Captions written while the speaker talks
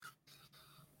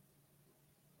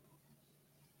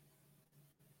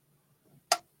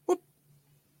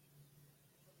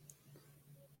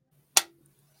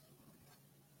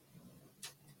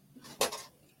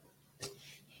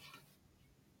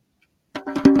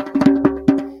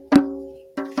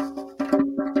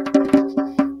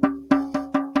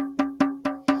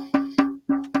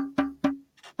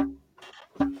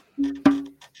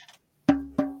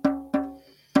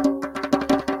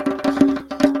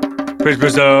Chris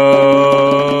Brazil.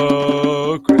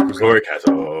 Corey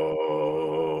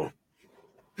Castle.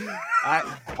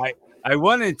 I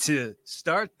wanted to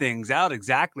start things out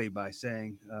exactly by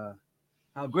saying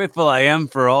how grateful I am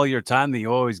for all your time that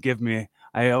you always give me.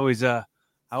 I always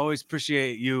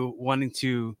appreciate you wanting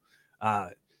to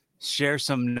share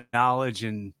some knowledge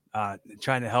and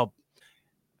trying to help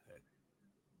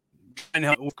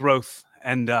with growth,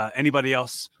 and anybody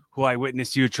else who I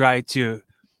witness you try to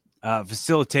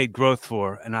facilitate growth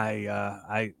for. And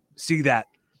I see that,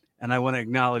 and I want to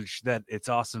acknowledge that it's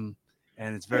awesome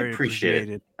and it's very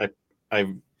appreciated. I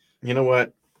you know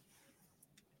what?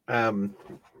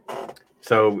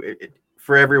 So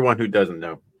for everyone who doesn't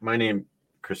know, my name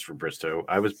Christopher Bristow.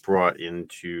 I was brought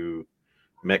into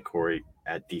met Corey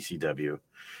at DCW,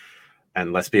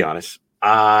 and let's be honest,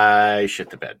 I shit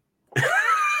the bed.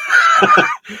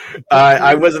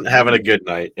 I wasn't having a good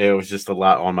night. It was just a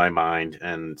lot on my mind,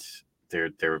 and there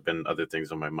have been other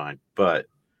things on my mind. But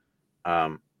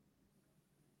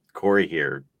Corey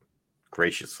here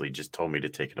graciously just told me to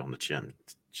take it on the chin.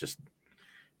 It's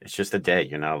just a day.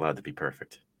 You're not allowed to be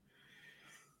perfect.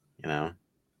 You know,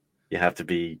 you have to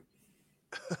be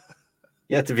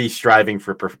striving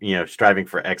for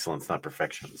excellence, not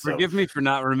perfection. So, forgive me for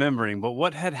not remembering, but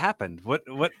what had happened?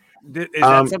 Is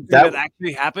that something that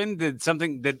actually happened?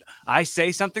 Did I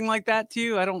say something like that to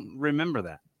you? I don't remember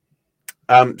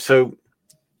that. So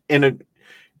in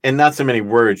not so many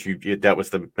words, that was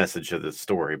the message of the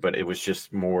story, but it was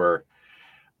just more.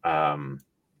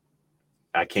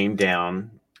 I came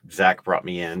down. Zach brought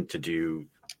me in to do,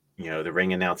 the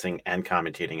ring announcing and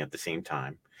commentating at the same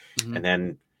time, and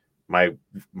then my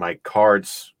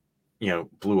cards,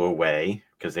 blew away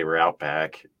because they were out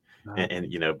back, and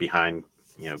behind,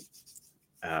 in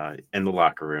the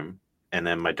locker room. And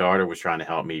then my daughter was trying to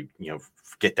help me,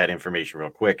 get that information real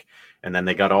quick. And then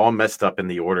they got all messed up in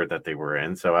the order that they were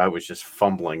in. So I was just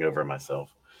fumbling over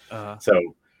myself.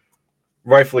 So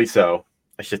rightfully so,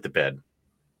 I shit the bed.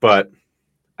 But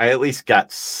I at least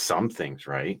got some things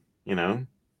right.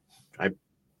 I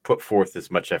put forth as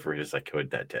much effort as I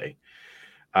could that day.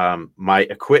 My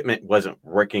equipment wasn't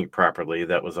working properly.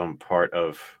 That was on part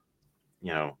of,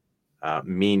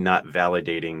 me not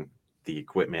validating the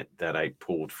equipment that I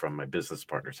pulled from my business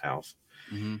partner's house.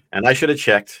 And I should have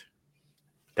checked.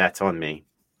 That's on me.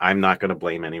 I'm not going to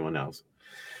blame anyone else.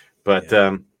 But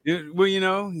well,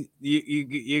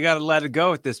 you got to let it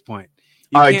go at this point.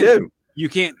 I do. You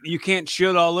can't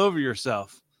shoot all over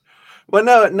yourself. Well,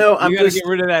 no, I'm going to get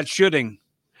rid of that shooting.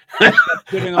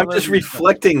 I'm just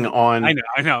reflecting on. I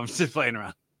know. I'm just playing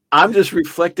around. I'm just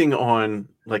reflecting on,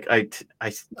 like,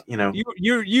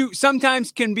 you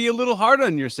sometimes can be a little hard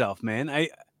on yourself, man.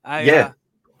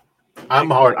 I'm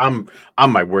hard. I'm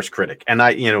my worst critic, and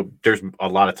there's a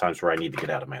lot of times where I need to get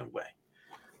out of my own way.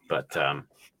 But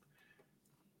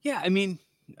yeah, I mean,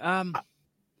 go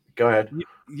ahead.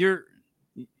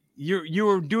 You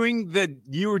were doing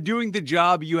the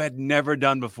job you had never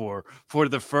done before for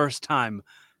the first time.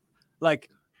 Like,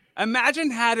 imagine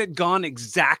had it gone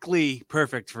exactly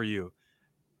perfect for you,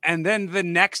 and then the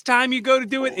next time you go to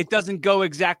do it, it doesn't go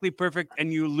exactly perfect,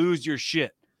 and you lose your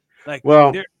shit. Like,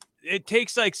 well, it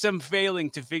takes like some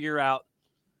failing to figure out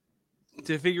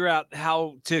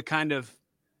how to kind of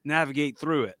navigate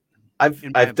through it.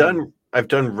 I've done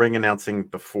ring announcing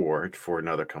before for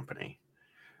another company,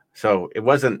 so it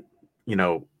wasn't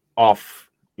off,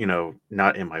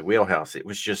 not in my wheelhouse.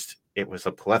 It was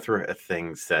a plethora of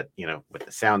things that, with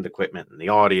the sound equipment and the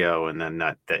audio, and then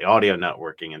the audio not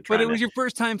working. But it was your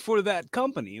first time for that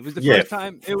company. It was the first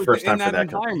time. It was in that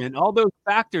environment. All those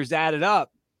factors added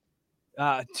up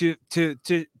to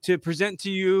present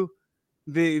to you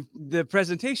the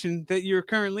presentation that you're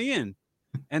currently in,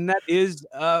 and that is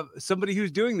somebody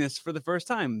who's doing this for the first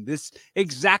time, this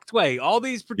exact way. All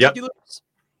these particulars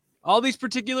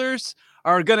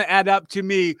are going to add up to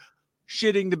me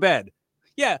shitting the bed.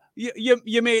 Yeah,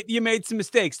 you made some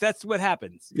mistakes. That's what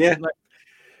happens. Yeah.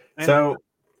 So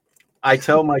I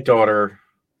tell my daughter,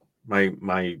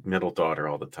 my middle daughter,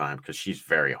 all the time, because she's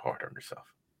very hard on herself,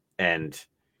 and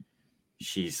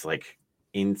she's like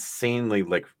insanely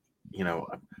like,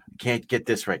 can't get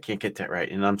this right, can't get that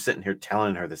right. And I'm sitting here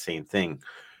telling her the same thing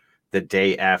the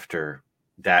day after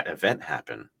that event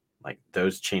happened. Like,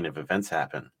 those chain of events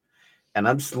happen. And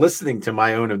I'm just listening to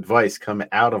my own advice come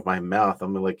out of my mouth.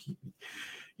 I'm like,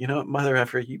 mother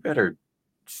effer, you better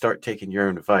start taking your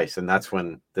own advice. And that's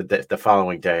when the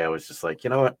following day I was just like, you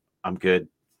know what? I'm good.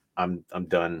 I'm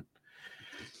done.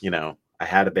 I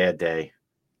had a bad day,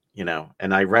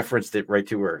 and I referenced it right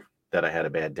to her that I had a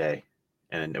bad day,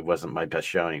 and it wasn't my best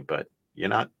showing, but you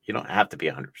don't have to be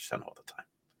 100% all the time.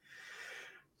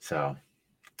 So,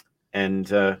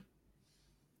 and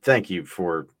thank you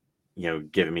for,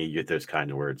 giving me those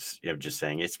kind of words. Just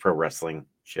saying it's pro wrestling.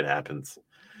 Shit happens.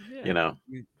 Yeah,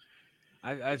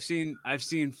 I've seen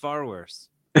far worse.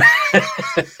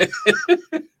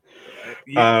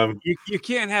 You, um, you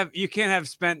can't have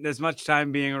spent as much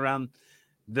time being around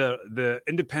the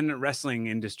independent wrestling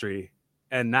industry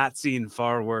and not seen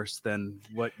far worse than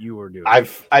what you were doing.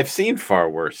 I've seen far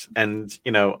worse, and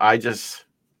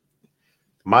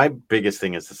my biggest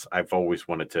thing is this, I've always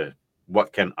wanted to.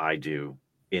 What can I do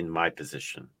in my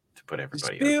position to put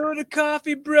everybody over? Spilled a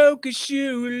coffee, broke a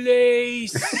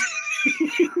shoelace.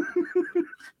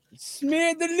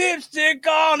 Smeared the lipstick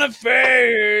on a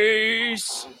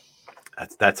face.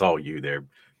 That's all you there,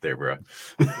 bro.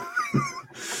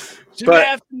 She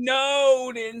left a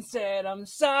note and said, "I'm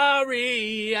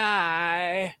sorry,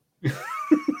 I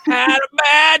had a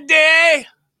bad day."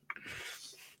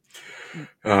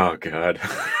 Oh God.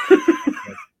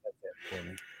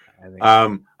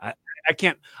 I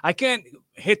can't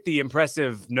hit the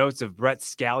impressive notes of Brett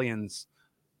Scallions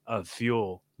of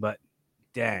Fuel, but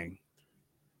dang,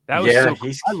 that was so cool.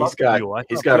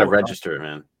 he's got a register,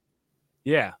 man.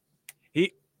 Yeah,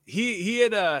 he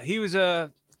was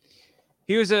a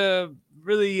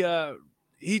really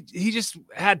he just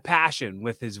had passion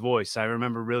with his voice. I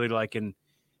remember really liking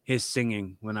his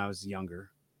singing when I was younger.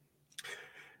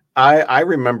 I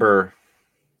remember.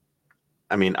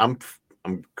 I mean, I'm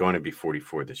going to be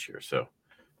 44 this year, so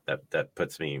that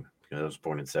puts me. I was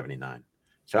born in '79,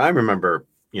 so I remember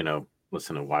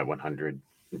listening to Y100,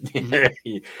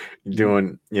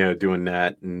 doing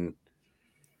that, and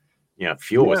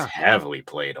Fuel was heavily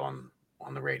played on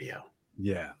the radio.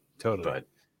 Yeah, totally. But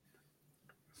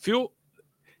Fuel,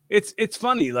 it's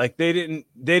funny. Like they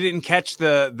didn't catch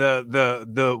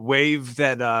the wave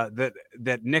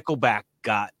that Nickelback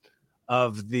got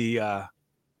of the.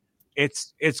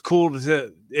 It's cool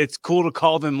to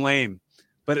call them lame,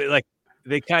 but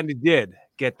they kind of did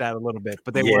get that a little bit,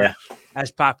 but they weren't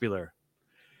as popular.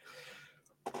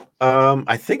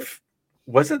 I think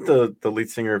wasn't the lead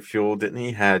singer of Fuel? Didn't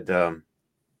he had? I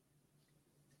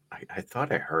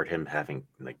thought I heard him having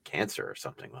like cancer or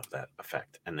something of that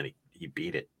effect, and then he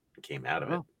beat it, and came out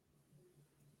of it.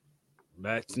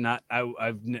 That's not.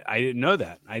 I didn't know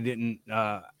that. I didn't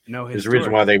know his. There's a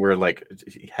reason why they were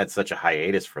had such a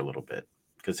hiatus for a little bit,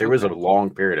 because there was a long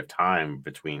period of time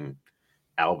between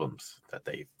albums that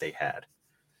they had.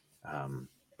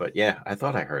 But yeah, I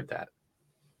thought I heard that.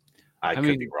 I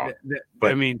could be wrong.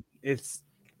 But I mean, it's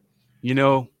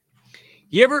you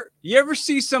ever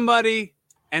see somebody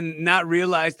and not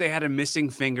realize they had a missing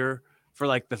finger for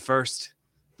like the first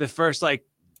like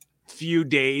few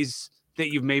days that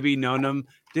you've maybe known them,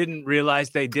 didn't realize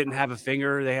they didn't have a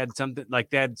finger. They had something like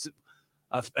they had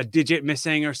a digit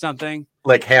missing or something,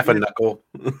 like half a knuckle.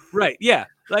 Right. Yeah.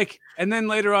 And then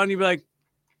later on you'd be like,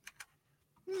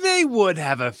 they would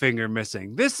have a finger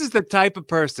missing. This is the type of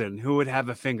person who would have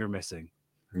a finger missing.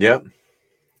 Yep.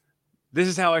 This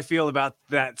is how I feel about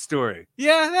that story.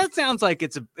 Yeah, that sounds like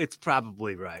it's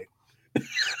probably right.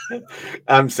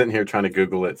 I'm sitting here trying to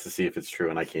Google it to see if it's true,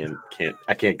 and I can't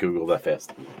Google that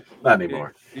fast. Not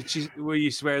anymore. Will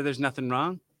you swear there's nothing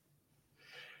wrong?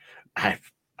 I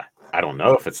don't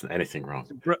know if it's anything wrong.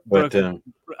 But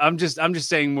I'm just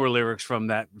saying more lyrics from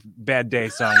that Bad Day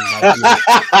song.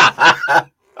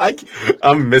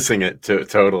 I'm missing it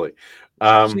totally.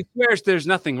 She swears there's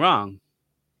nothing wrong.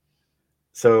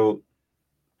 So,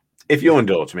 if you'll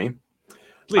indulge me,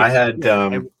 please, I had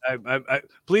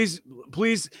please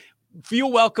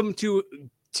feel welcome to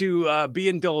be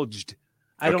indulged.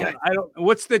 I don't.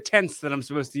 What's the tense that I'm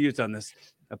supposed to use on this?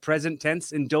 A present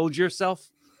tense? Indulge yourself.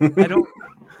 I don't.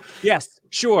 Yes,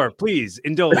 sure. Please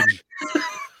indulge.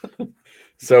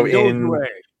 So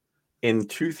in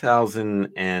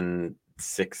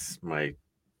 2006, my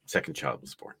second child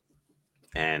was born,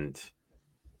 and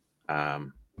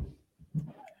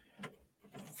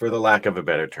for the lack of a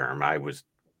better term, I was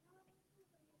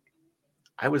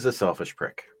a selfish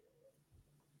prick.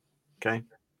 Okay.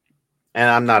 And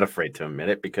I'm not afraid to admit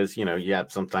it, because,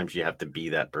 sometimes you have to be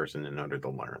that person in order to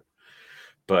learn.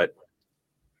 But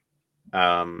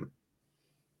I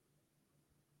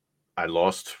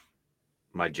lost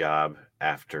my job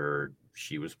after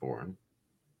she was born,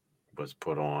 was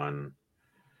put on,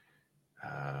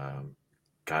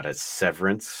 got a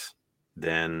severance,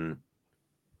 then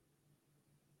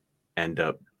end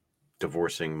up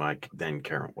divorcing my then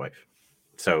current wife.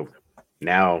 So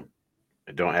now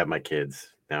I don't have my kids.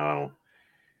 Now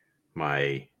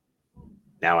I'm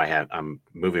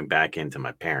moving back into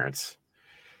my parents.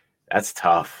 That's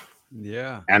tough.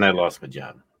 Yeah. And I lost my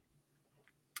job.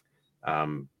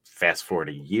 Fast forward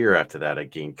a year after that, I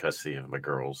gained custody of my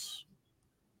girls,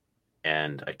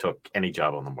 and I took any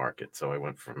job on the market. So I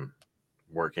went from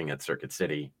working at Circuit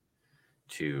City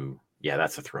to, yeah,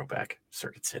 that's a throwback,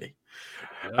 Circuit City.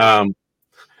 Um,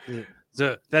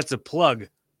 So that's a plug.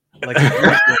 Like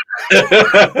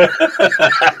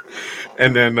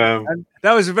and then and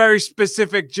that was a very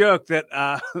specific joke that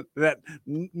that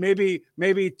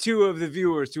maybe two of the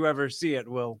viewers who ever see it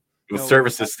will know.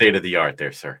 service is state of the art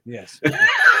there, sir. Yes,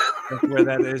 that's where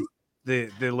that is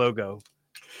the logo,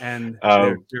 and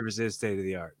their service is state of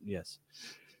the art. Yes,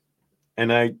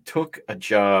 and I took a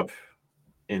job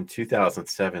in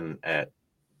 2007 at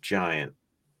Giant,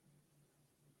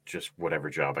 just whatever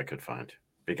job I could find,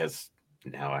 because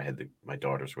now I had my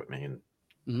daughters with me,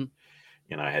 and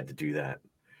I had to do that.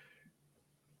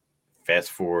 Fast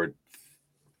forward,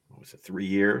 what was it, 3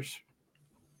 years?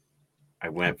 I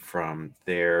went from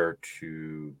there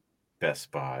to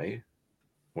Best Buy,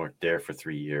 worked there for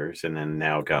 3 years, and then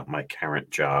now got my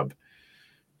current job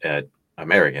at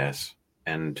AmeriGas.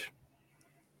 And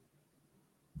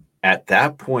at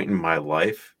that point in my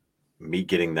life, me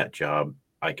getting that job,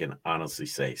 I can honestly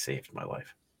say saved my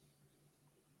life.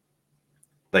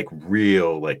 Like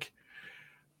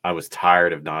I was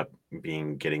tired of not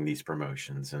getting these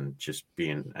promotions and just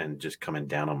coming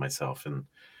down on myself. And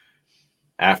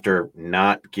after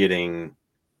not getting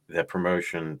that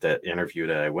promotion, that interview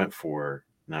that I went for,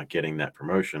 not getting that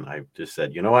promotion, I just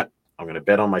said, you know what? I'm going to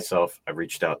bet on myself. I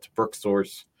reached out to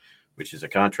Brooksource, which is a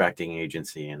contracting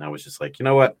agency. And I was just like, you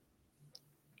know what?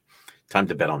 Time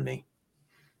to bet on me.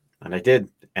 And I did.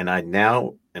 And I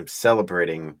now am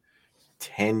celebrating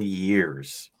 10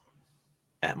 years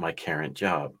at my current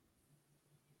job.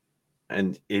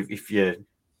 And if you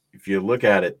look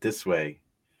at it this way,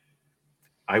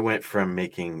 I went from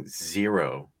making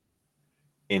zero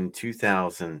in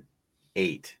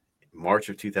 2008, March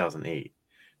of 2008,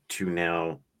 to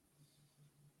now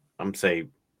I'm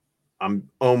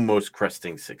almost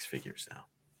cresting 6 figures now.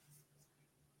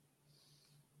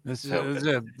 That's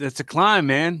a climb,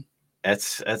 man.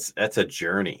 That's a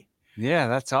journey. Yeah,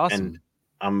 that's awesome.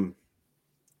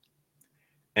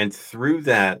 And through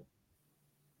that,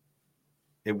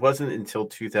 it wasn't until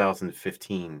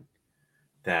 2015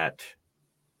 that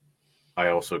I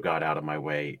also got out of my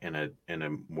way in a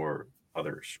more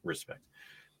other respect.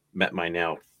 Met my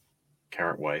now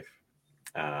current wife.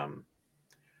 I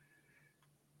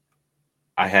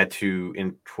had to,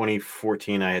 in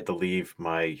 2014, I had to leave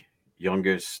my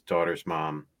youngest daughter's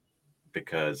mom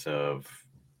because of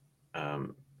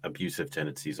abusive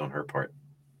tendencies on her part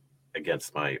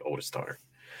against my oldest daughter.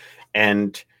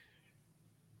 And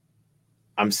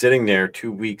I'm sitting there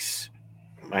 2 weeks.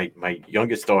 My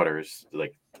youngest daughter is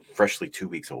like freshly 2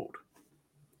 weeks old.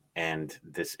 And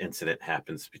this incident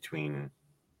happens between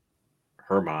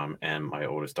her mom and my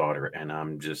oldest daughter. And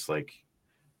I'm just like,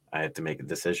 I have to make a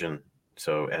decision.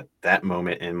 So at that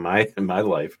moment in my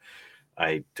life,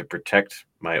 to protect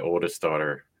my oldest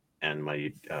daughter and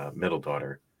my middle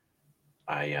daughter,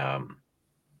 I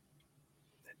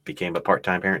became a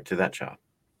part-time parent to that child.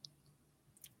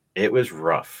 It was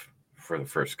rough for the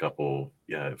first for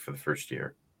the first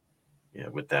year,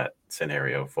 with that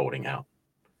scenario folding out.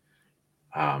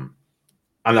 I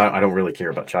don't really care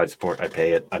about child support. I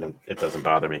pay it. It doesn't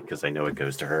bother me because I know it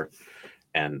goes to her,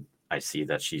 and I see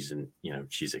that she's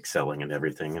she's excelling and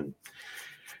everything.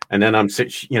 And then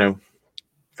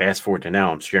fast forward to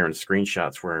now, I'm sharing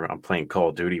screenshots where I'm playing Call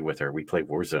of Duty with her. We play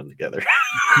Warzone together.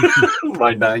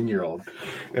 My 9-year-old.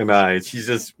 And she's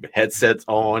just headsets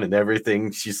on and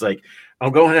everything. She's like,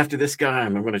 I'm going after this guy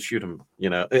and I'm going to shoot him.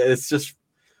 It's just,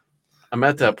 I'm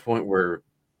at that point where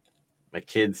my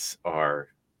kids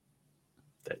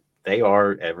they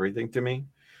are everything to me.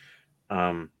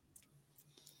 But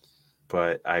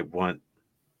I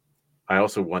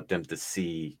also want them to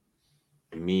see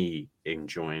me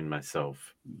enjoying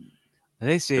myself.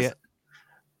 They see it.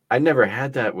 I never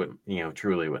had that with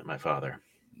truly with my father.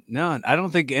 No, I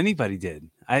don't think anybody did.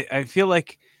 I feel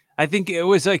like, I think it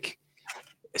was like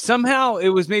somehow it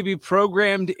was maybe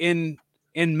programmed in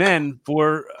men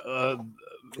for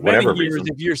many years. Reason.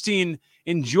 If you're seen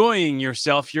enjoying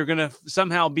yourself, you're gonna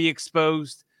somehow be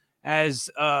exposed as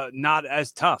not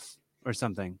as tough or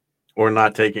something. Or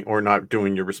not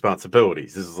doing your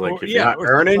responsibilities. This is like, if you're not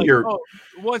earning, like,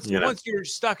 once you're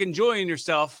stuck enjoying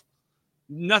yourself,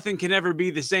 nothing can ever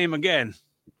be the same again.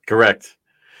 Correct.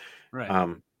 Right.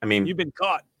 I mean, you've been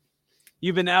caught.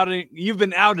 You've been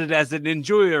outed as an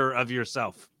enjoyer of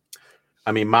yourself.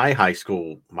 I mean, my high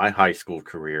school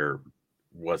career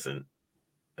wasn't,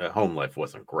 home life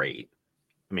wasn't great.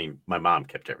 I mean, my mom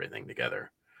kept everything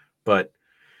together, but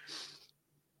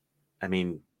I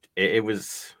mean, it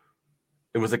was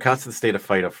a constant state of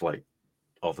fight or flight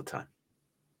all the time.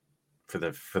 For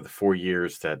the 4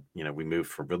 years that we moved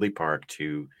from Ridley Park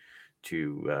to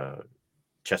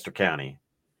Chester County,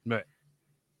 Right.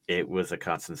 it was a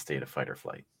constant state of fight or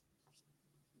flight,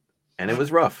 and it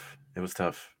was rough. It was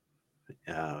tough.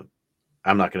 I'm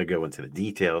not going to go into the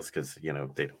details because they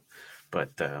don't.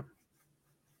 But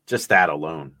just that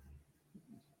alone,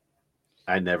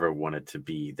 I never wanted to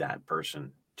be that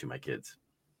person to my kids.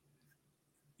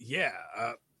 Yeah,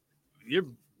 you're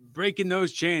breaking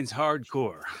those chains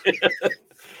hardcore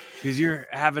because you're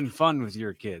having fun with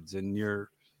your kids and you're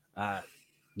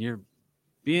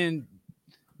being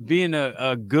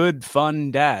a good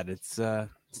fun dad. It's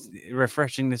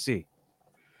refreshing to see.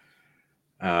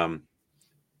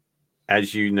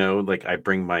 As you know, like I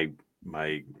bring my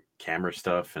camera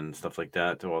stuff and stuff like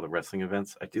that to all the wrestling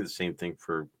events. I do the same thing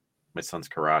for my son's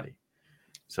karate.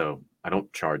 So I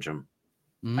don't charge them.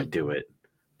 Mm-hmm. I do it.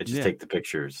 I just take the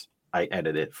pictures. I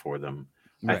edit it for them.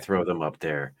 Right. I throw them up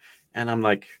there. And I'm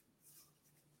like,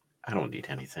 I don't need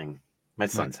anything. My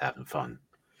son's having fun.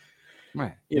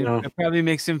 Right. It probably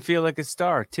makes him feel like a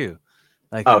star too.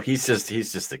 Like, oh, he's just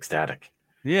ecstatic.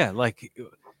 Yeah. Like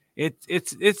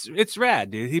it's rad,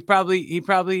 dude. He's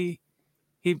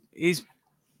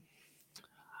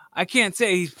I can't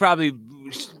say he's probably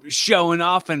showing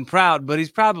off and proud, but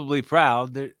he's probably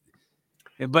proud.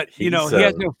 But he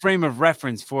has no frame of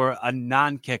reference for a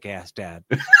non-kick-ass dad.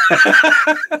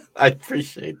 I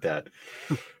appreciate that.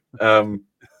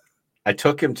 I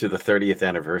took him to the 30th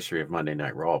anniversary of Monday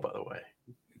Night Raw, by the way.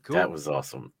 Cool. That was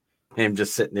awesome. Him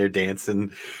just sitting there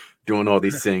dancing, doing all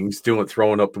these things,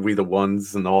 throwing up the We the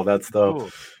Ones and all that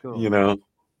stuff. Cool.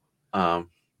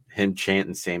 Him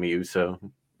chanting Sammy Uso.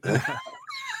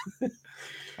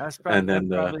 That's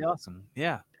probably awesome.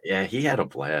 Yeah. Yeah, he had a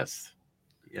blast.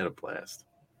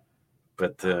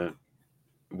 But it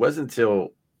wasn't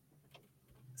until,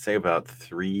 say, about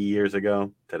 3 years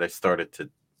ago that I started to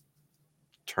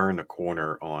turn a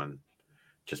corner on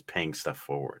just paying stuff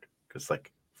forward. Because,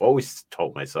 like, I've always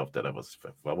told myself that if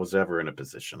I was ever in a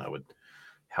position, I would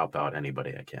help out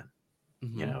anybody I can.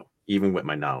 Mm-hmm. Even with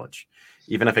my knowledge.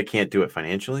 Even if I can't do it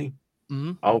financially,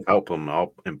 mm-hmm. I'll help them.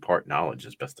 I'll impart knowledge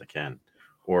as best I can.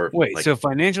 Or wait, so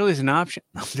financial is an option?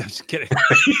 I'm just kidding.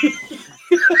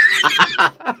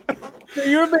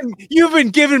 You've been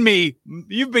giving me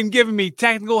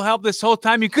technical help this whole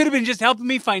time. You could have been just helping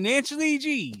me financially.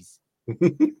 Jeez.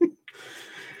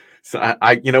 So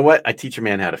I you know what? I teach a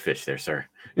man how to fish there, sir.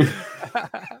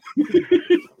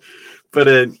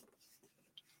 But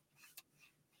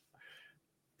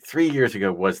 3 years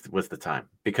ago was the time,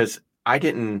 because I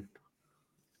didn't.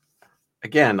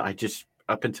 Again, I just,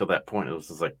 up until that point, it was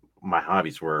just like my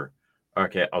hobbies were,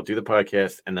 okay, I'll do the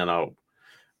podcast and then I'll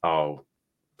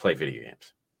play video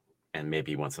games, and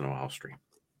maybe once in a while I'll stream.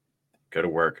 Go to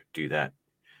work, do that.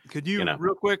 Could you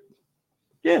real quick?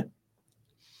 Yeah.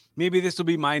 Maybe this will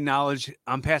be my knowledge.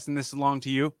 I'm passing this along to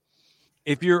you.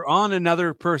 If you're on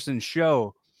another person's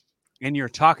show and you're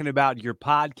talking about your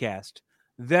podcast,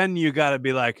 then you got to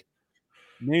be like,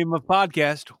 name of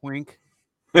podcast, wink.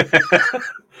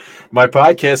 My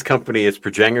podcast company is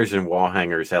Projangers and Wall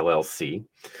Hangers LLC.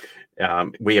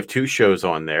 We have 2 shows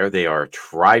on there. They are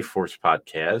Triforce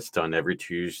Podcast on every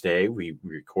Tuesday. We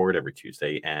record every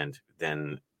Tuesday and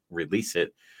then release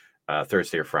it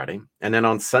Thursday or Friday. And then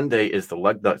on Sunday is the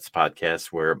Lug Nuts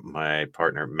Podcast, where my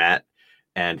partner Matt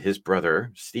and his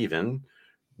brother Steven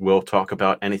will talk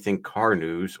about anything car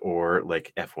news or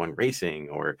like F1 racing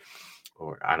or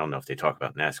I don't know if they talk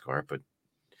about NASCAR, but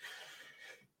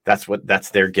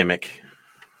that's their gimmick.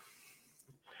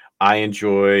 I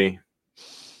enjoy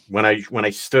when I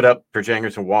stood up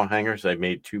Projangers and Wall Hangers, I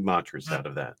made 2 mantras out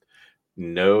of that.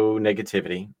 No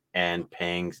negativity and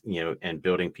paying, and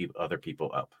building other people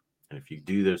up. And if you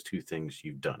do those 2 things,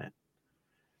 you've done it.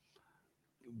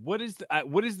 What is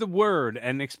the word?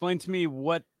 And explain to me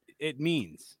what it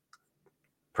means.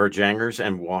 Projangers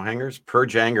and Wall Hangers.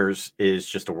 Projangers is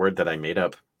just a word that I made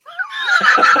up.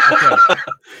 Okay.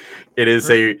 It is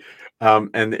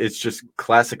and it's just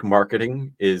classic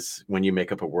marketing. Is when you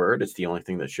make up a word, it's the only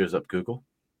thing that shows up Google.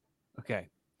 Okay.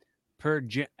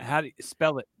 How do you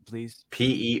spell it, please?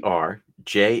 Perjangers.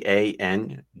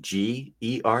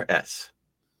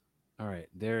 All right,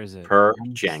 there is it.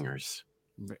 Projangers.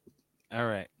 All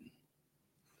right.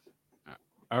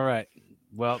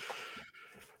 Well,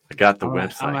 I got the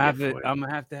website. I'm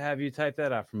gonna have to have you type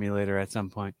that out for me later at some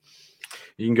point.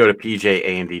 You can go to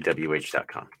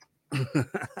pjamdwh.com.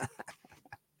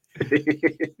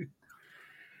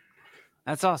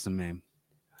 That's awesome, man.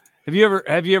 Have you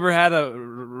ever had a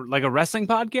wrestling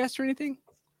podcast or anything?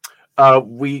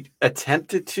 We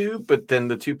attempted to, but then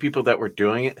the two people that were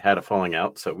doing it had a falling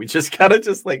out, so we just gotta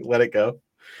just like let it go.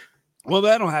 Well,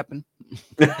 that'll happen.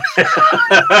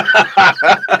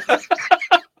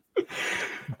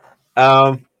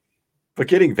 But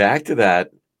getting back to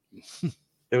that,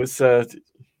 it was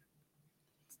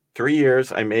 3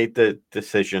 years. I made the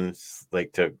decisions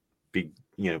like to be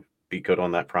good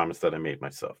on that promise that I made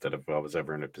myself, that if I was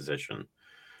ever in a position,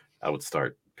 I would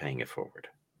start paying it forward.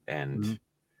 And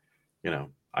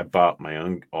I bought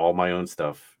all my own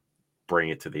stuff, bring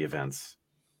it to the events,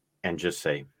 and just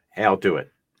say, hey, I'll do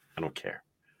it. I don't care.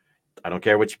 I don't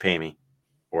care what you pay me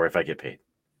or if I get paid.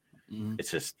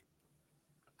 It's just,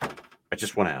 I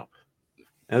just want to help.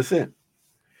 And that's it.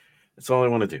 That's all I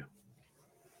want to do.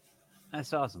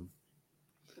 That's awesome.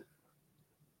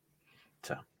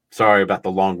 So sorry about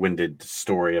the long-winded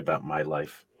story about my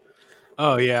life.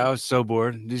 Oh yeah, I was so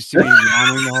bored. Did you see me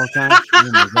yawning the whole time? Oh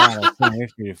my god, I can't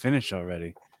wait for you to finish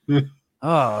already.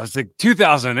 Oh, it's like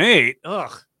 2008.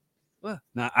 Ugh. No,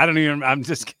 I don't even. I'm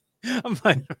just. I'm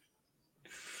like.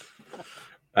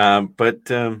 But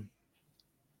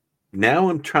now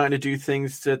I'm trying to do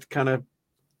things that kind of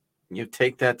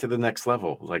take that to the next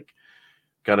level. Like,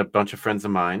 got a bunch of friends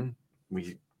of mine.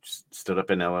 We stood up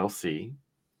an LLC,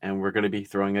 and we're going to be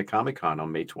throwing a Comic-Con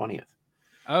on May 20th.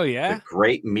 Oh yeah, the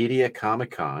Great Media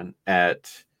Comic-Con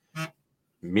at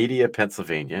Media,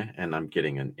 Pennsylvania, and I'm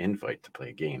getting an invite to play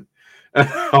a game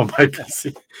on my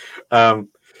PC.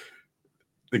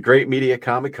 The Great Media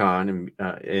Comic-Con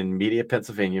in Media,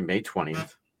 Pennsylvania, May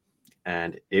 20th,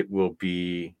 and it will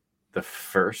be the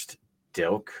first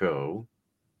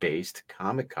Delco-based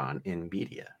Comic-Con in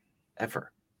media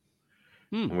ever.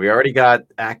 And we already got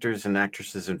actors and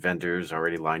actresses and vendors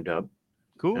already lined up.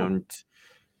 Cool. And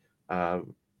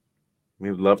we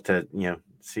would love to,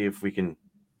 see if we can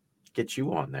get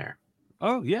you on there.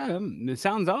 Oh yeah, it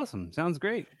sounds awesome. Sounds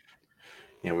great.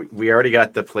 We already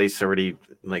got the place already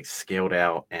like scaled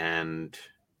out, and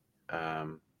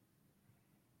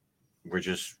we're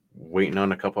just waiting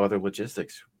on a couple other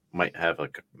logistics. Might have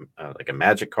like a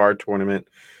Magic card tournament.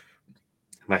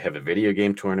 Might have a video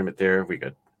game tournament there.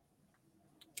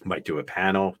 Might do a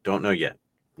panel. Don't know yet.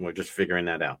 We're just figuring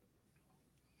that out.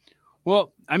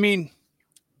 Well, I mean,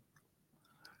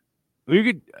 we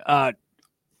could,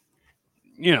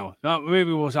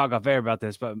 maybe we'll talk off air about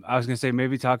this, but I was going to say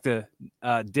maybe talk to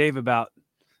Dave about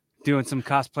doing some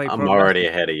cosplay. I'm already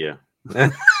ahead of you.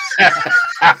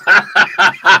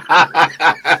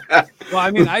 Well, I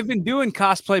mean, I've been doing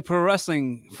cosplay pro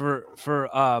wrestling for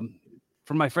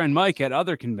my friend Mike at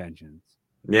other conventions.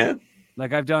 Yeah.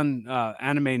 Like I've done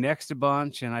Anime Next a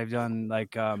bunch, and I've done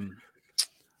like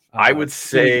I would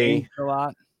say a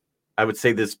lot. I would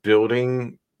say this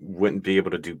building wouldn't be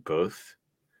able to do both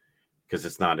because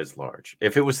it's not as large.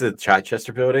 If it was the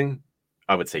Chichester building,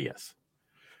 I would say yes.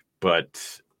 But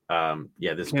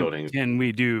this building. Can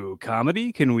we do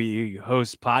comedy? Can we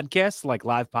host podcasts, like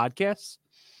live podcasts?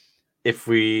 If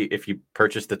you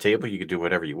purchase the table, you could do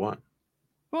whatever you want.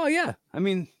 Well, yeah. I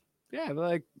mean,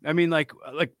 like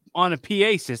on a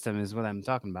PA system is what I'm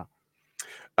talking about.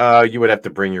 You would have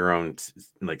to bring your own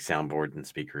like soundboard and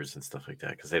speakers and stuff like that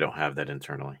because they don't have that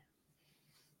internally.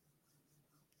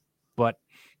 But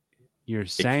you're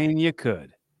saying you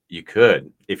could. You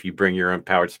could if you bring your own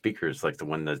powered speakers like the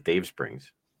one that Dave's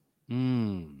brings.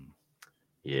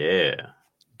 Yeah.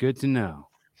 Good to know.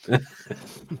 They're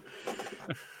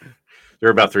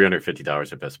about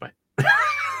 $350 at Best Buy.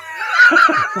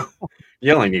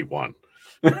 You only need one.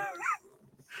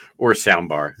 Or a sound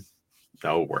bar.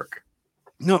 That'll work.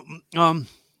 No,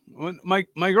 my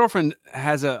girlfriend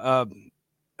has the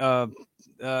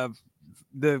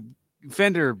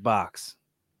Fender box.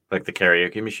 Like the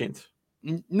karaoke machines?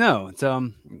 No, it's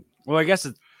well, I guess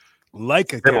it's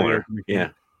like a similar. Karaoke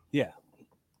machine. Yeah.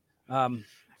 God,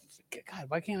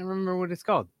 why can't I remember what it's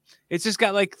called? It's just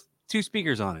got like 2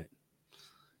 speakers on it.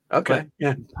 Okay.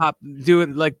 Yeah. Pop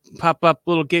up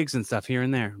little gigs and stuff here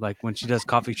and there, like when she does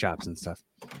coffee shops and stuff.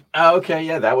 Oh, okay.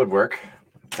 Yeah, that would work.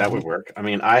 That would work. I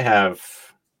mean, I have.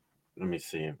 Let me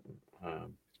see.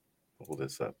 Pull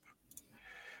this up.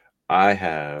 I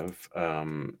have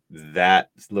that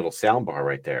little sound bar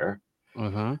right there,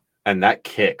 and that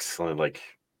kicks. Like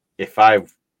if I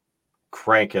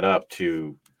crank it up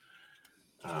to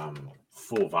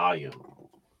full volume,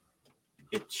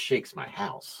 it shakes my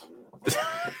house.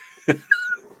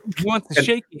 You want the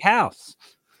shaky house?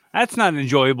 That's not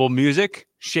enjoyable music.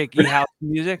 Shaky house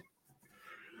music.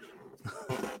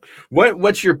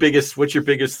 What's your biggest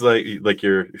like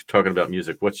you're talking about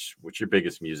music? What's your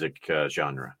biggest music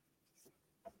genre?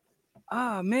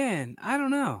 Oh man, I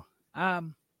don't know.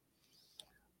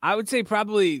 I would say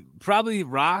probably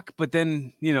rock, but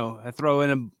then I throw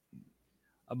in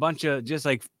a bunch of just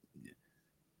like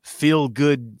feel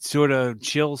good sort of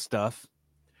chill stuff.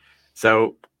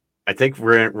 So I think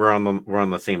we're on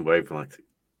the same wavelength.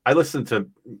 I listen to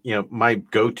my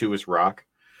go-to is rock,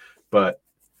 but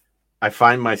I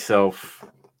find myself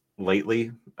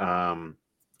lately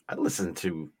I listen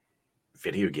to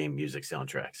video game music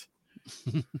soundtracks.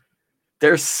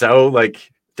 they're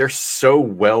so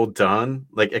well done,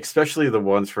 like especially the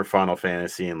ones for Final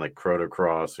Fantasy and like Chrono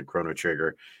Cross and Chrono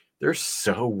Trigger. They're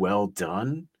so well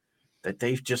done that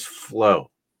they just flow.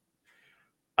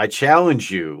 I challenge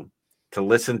you to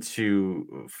listen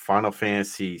to Final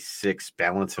Fantasy VI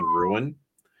Balance and Ruin.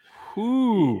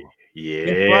 Ooh,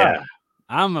 Yeah.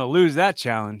 I'm gonna lose that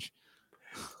challenge.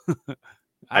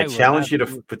 I challenge you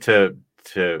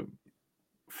to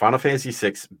Final Fantasy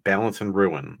VI Balance and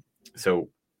Ruin. So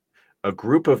a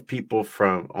group of people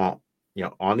from on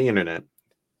the internet,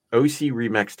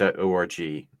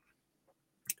 ocremix.org,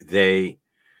 they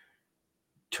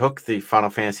took the Final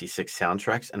Fantasy VI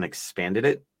soundtracks and expanded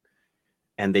it,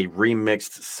 and they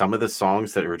remixed some of the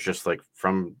songs that were just like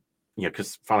from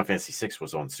because Final Fantasy VI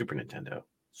was on Super Nintendo,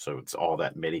 so it's all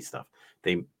that MIDI stuff.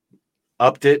 They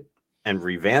upped it and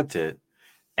revamped it,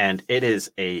 and it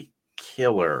is a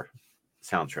killer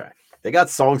soundtrack. They got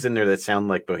songs in there that sound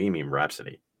like Bohemian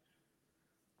Rhapsody.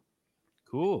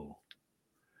 Cool.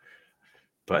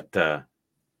 But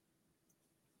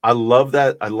I love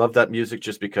that. I love that music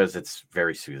just because it's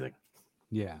very soothing.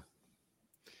 Yeah.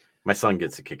 My son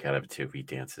gets a kick out of it too. He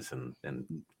dances in the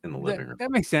living room. That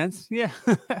makes sense. Yeah.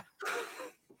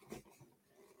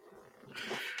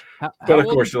 But of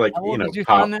course, like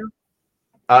pop.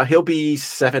 He'll be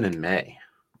 7 in May.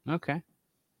 Okay.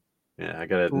 Yeah, I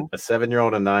got a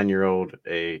 7-year-old, a 9-year-old,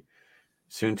 a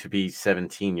soon-to-be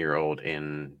 17-year-old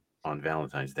on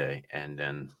Valentine's Day, and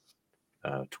then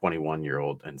a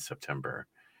 21-year-old in September,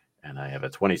 and I have a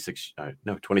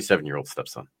 27-year-old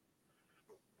stepson.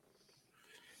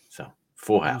 So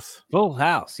full house. Full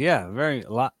house, yeah, a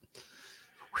lot.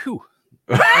 Whew.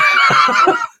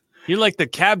 You're like the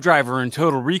cab driver in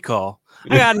Total Recall.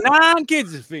 I got 9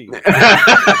 kids to feed.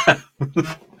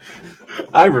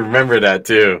 I remember that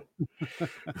too.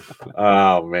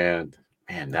 Oh man,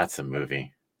 that's a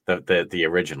movie. The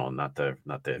original, not the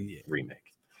remake.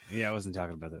 Yeah, I wasn't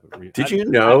talking about that. Did you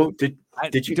know?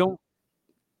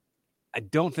 I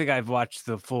don't think I've watched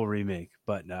the full remake,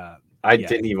 but I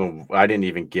didn't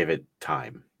even give it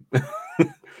time.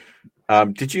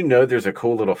 Did you know there's a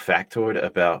cool little factoid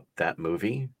about that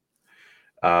movie?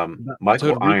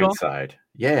 Michael Ironside.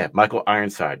 Yeah, Michael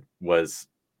Ironside was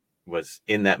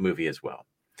in that movie as well.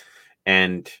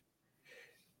 And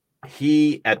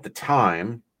he, at the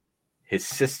time, his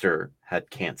sister had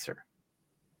cancer.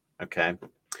 Okay.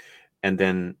 And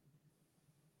then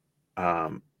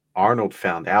Arnold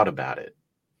found out about it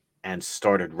and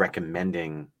started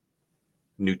recommending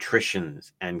nutrition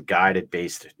and guided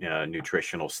based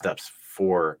nutritional steps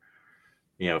for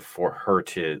her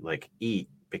to like eat,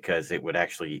 because it would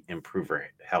actually improve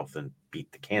her health and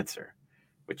beat the cancer,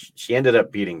 which she ended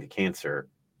up beating the cancer,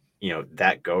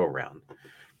 that go around,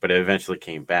 but it eventually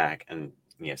came back, and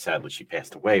sadly she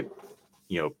passed away,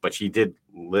 but she did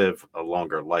live a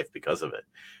longer life because of it.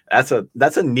 That's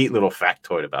a neat little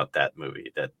factoid about that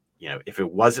movie, that, if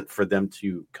it wasn't for them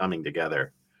two coming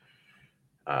together,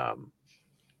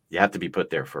 you have to be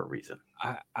put there for a reason.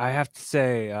 I have to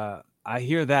say, I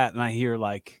hear that, and I hear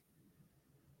like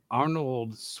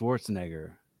Arnold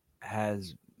Schwarzenegger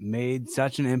has made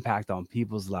such an impact on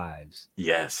people's lives.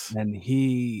 Yes. And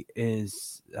he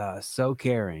is so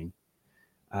caring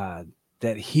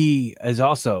that he is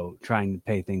also trying to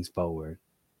pay things forward.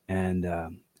 And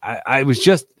I was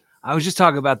just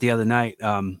talking about the other night.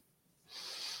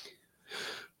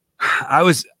 I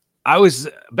was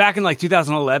back in like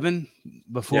 2011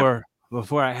 before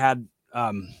I had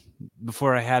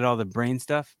all the brain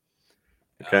stuff.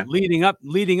 Okay. Leading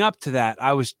up to that,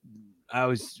 I was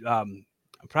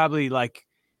probably like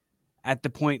at the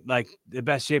point, like the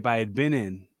best shape I had been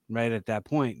in right at that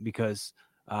point, because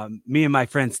me and my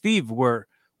friend Steve were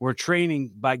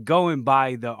training by going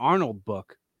by the Arnold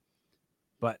book.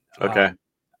 But okay.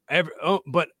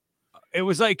 But it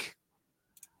was like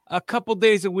a couple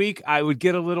days a week I would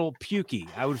get a little pukey.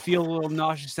 I would feel a little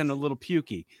nauseous and a little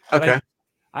pukey. But okay.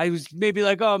 I was maybe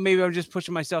like, oh, maybe I'm just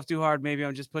pushing myself too hard. Maybe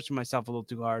I'm just pushing myself a little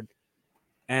too hard.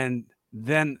 And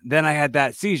then I had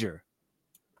that seizure.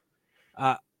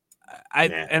 I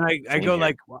go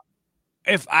like,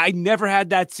 if I never had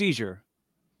that seizure,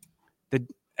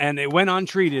 and it went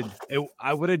untreated,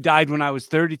 I would have died when I was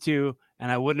 32,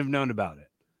 and I wouldn't have known about it.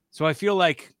 So I feel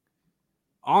like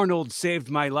Arnold saved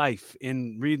my life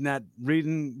in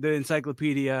reading the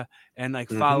encyclopedia and like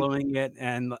Mhm. following it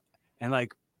and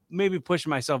like maybe pushing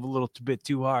myself a little bit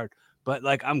too hard. But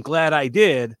like I'm glad I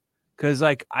did because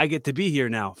like I get to be here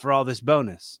now for all this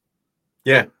bonus.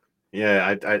 Yeah.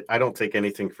 Yeah. I don't take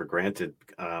anything for granted.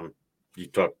 You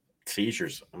talk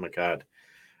seizures. Oh my God.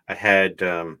 I had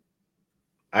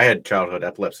childhood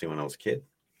epilepsy when I was a kid.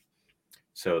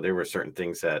 So there were certain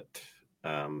things that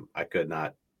I could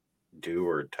not do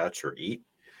or touch or eat.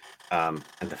 And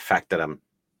the fact that I'm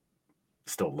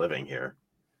still living here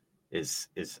is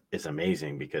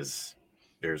amazing because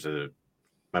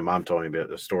my mom told me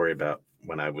about a story about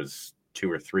when I was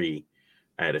 2 or 3,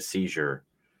 I had a seizure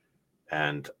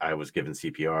and I was given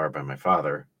CPR by my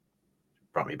father,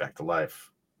 brought me back to life.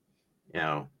 You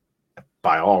know,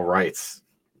 by all rights,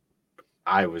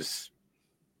 I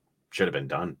should have been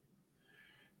done.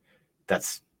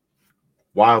 That's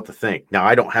wild to think. Now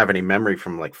I don't have any memory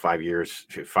from like 5 years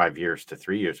to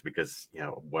 3 years because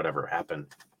whatever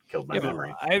happened killed my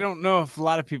memory. I don't know if a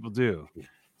lot of people do.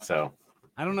 So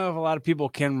I don't know if a lot of people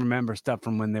can remember stuff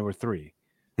from when they were 3.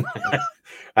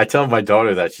 I tell my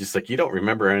daughter that. She's like, "You don't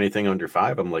remember anything under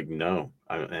 5?" I'm like, "No."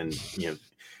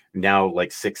 Now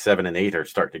like 6, 7, and 8 are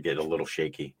starting to get a little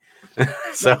shaky.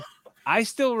 So I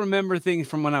still remember things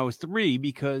from when I was 3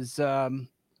 because when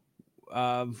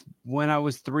I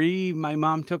was 3, my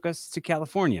mom took us to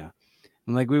California,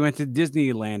 and like we went to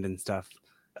Disneyland and stuff.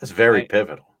 that's very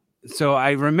pivotal. So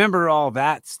I remember all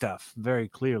that stuff very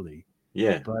clearly.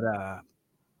 Yeah, but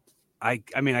I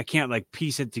mean I can't like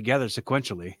piece it together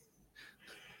sequentially,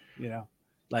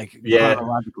 like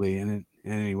chronologically in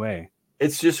any way.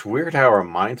 It's just weird how our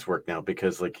minds work now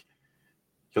because like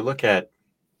you look at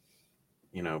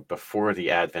before the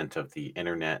advent of the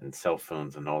internet and cell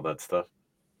phones and all that stuff.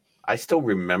 I still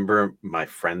remember my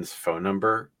friend's phone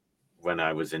number when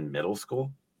I was in middle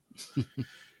school.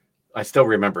 I still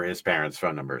remember his parents'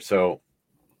 phone number. So,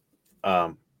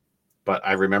 but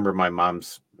I remember my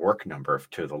mom's work number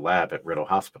to the lab at Riddle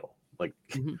Hospital. Like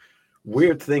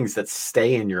weird things that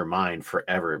stay in your mind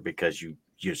forever because you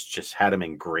just had them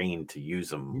ingrained to use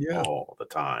them all the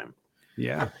time.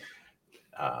 Yeah.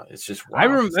 It's just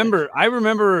wild. I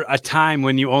remember a time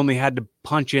when you only had to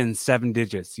punch in 7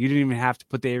 digits. You didn't even have to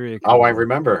put the area code. Oh, I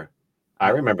remember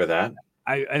that.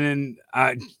 And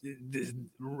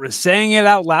then saying it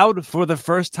out loud for the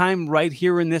first time right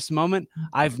here in this moment,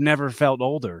 I've never felt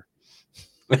older.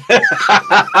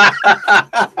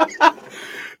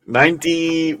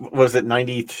 90, was it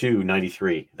 92,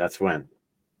 93? That's when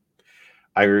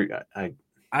I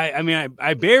mean,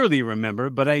 I barely remember,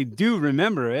 but I do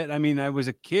remember it. I mean, I was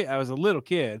a kid. I was a little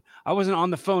kid. I wasn't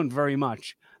on the phone very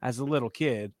much as a little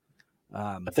kid.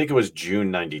 I think it was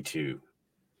June 92.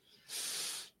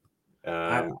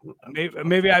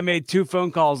 Maybe I made 2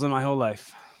 phone calls in my whole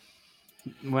life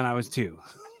when I was 2.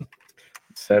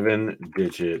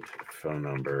 7-digit phone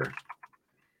number.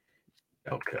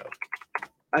 Elko.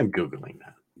 I'm Googling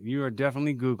that. You are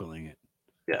definitely Googling it.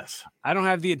 Yes. I don't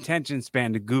have the attention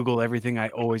span to Google everything I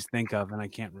always think of, and I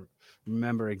can't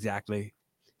remember exactly,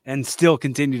 and still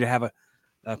continue to have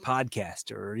a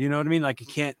podcast, or you know what I mean? Like you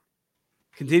can't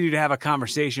continue to have a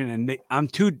conversation, and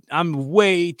I'm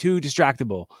way too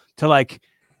distractible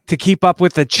to keep up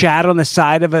with the chat on the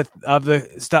side of the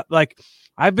stuff. Like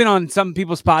I've been on some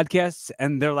people's podcasts,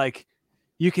 and they're like,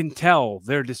 you can tell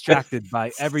they're distracted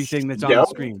by everything that's on the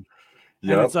screen,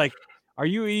 and it's like, are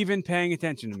you even paying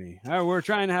attention to me? We're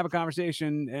trying to have a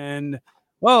conversation, and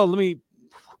let me.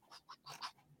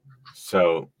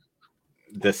 So,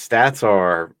 the stats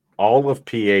are all of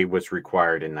PA was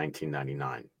required in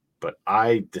 1999, but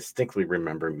I distinctly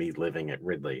remember me living at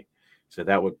Ridley, so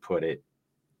that would put it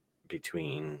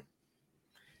between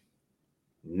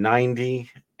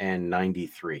 90 and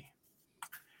 93.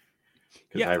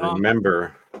 Because I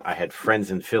remember I had friends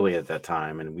in Philly at that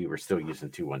time, and we were still using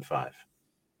 215.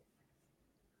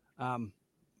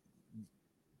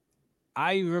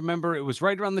 I remember it was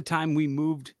right around the time we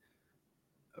moved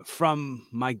from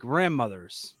my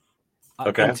grandmother's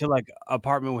into like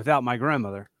apartment without my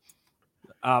grandmother.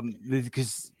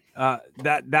 Because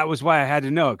that was why I had to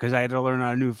know it, because I had to learn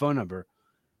a new phone number.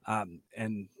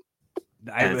 And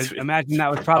I imagine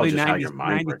that was probably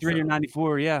 93 or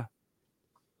 94. Yeah.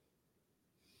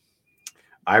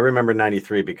 I remember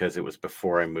 93 because it was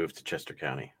before I moved to Chester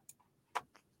County.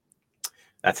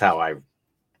 That's how I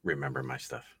remember my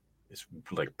stuff. It's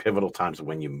like pivotal times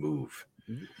when you move.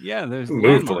 Yeah, there's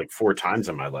moved like 4 times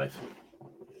in my life.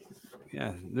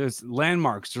 Yeah, there's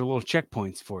landmarks. They're little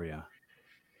checkpoints for you.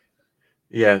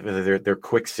 Yeah, they're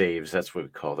quick saves. That's what we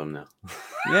call them now.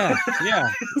 Yeah.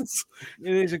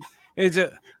 It's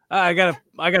I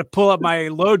gotta pull up my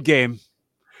load game.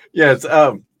 Yes.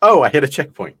 Oh, I hit a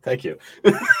checkpoint. Thank you.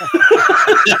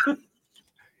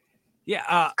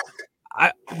 Yeah.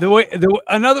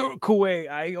 Another cool way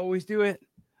I always do it,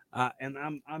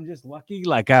 and I'm just lucky.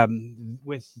 Like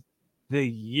with the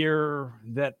year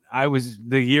I was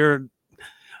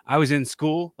in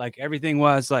school, like everything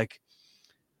was like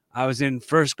I was in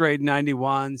first grade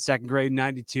 91, second grade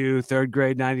 92, third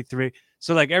grade 93.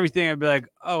 So like everything I'd be like,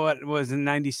 oh, what was in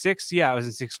 96? Yeah, I was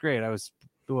in sixth grade. I was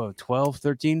 12,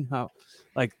 13.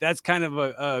 Like that's kind of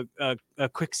a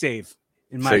quick save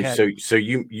in my head. So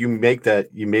you made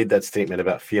that statement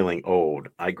about feeling old.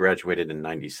 I graduated in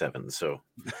 97, so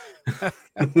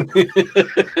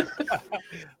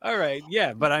All right,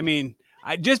 yeah, but I mean,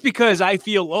 just because I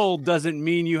feel old doesn't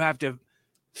mean you have to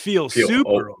feel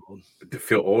super old. To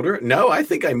feel older? No, I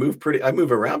think I move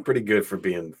around pretty good for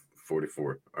being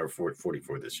 44 or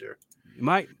 44 this year.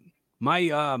 My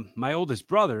oldest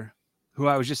brother, who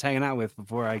I was just hanging out with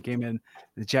before I came in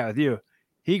to chat with you,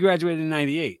 he graduated in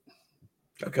 98.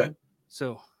 Okay.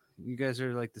 So you guys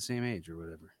are like the same age or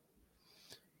whatever.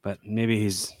 But maybe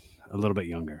he's a little bit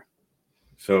younger.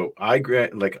 So I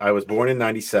was born in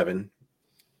 97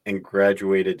 and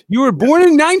graduated. You were born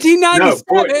in 1997? No,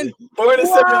 born in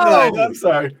 79. I'm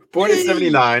sorry. Born in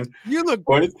 79. You look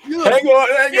hang on. You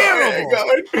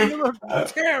look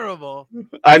terrible.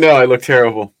 I know I look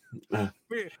terrible. What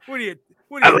are you?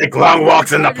 I like long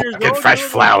walks in the park and fresh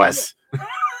flowers.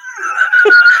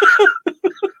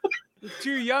 You're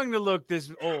too young to look this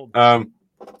old.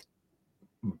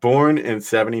 Born in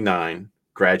 79,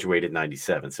 graduated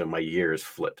 97, so my years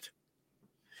flipped.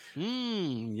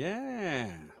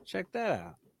 Yeah. Check that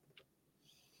out.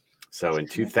 So in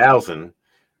 2000,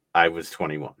 I was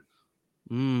 21.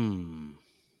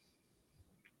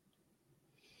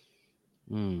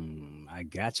 I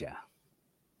gotcha.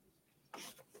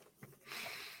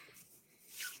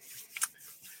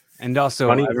 And also,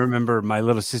 I remember my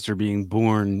little sister being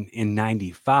born in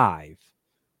 95.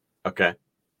 Okay.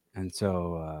 And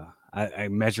so I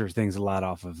measure things a lot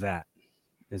off of that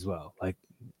as well. Like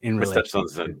my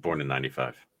stepson's born in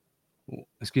 95.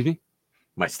 Excuse me?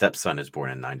 My stepson is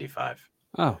born in 95.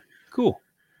 Oh, cool.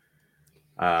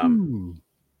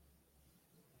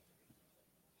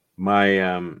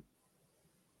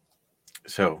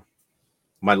 So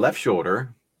my left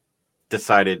shoulder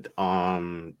decided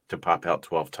to pop out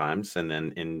 12 times, and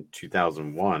then in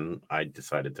 2001 I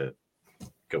decided to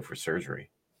go for surgery.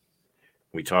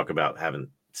 We talk about having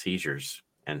seizures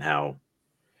and how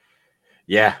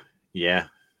I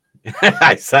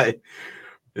say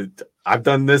I've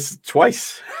done this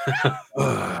twice.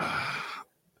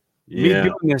 Me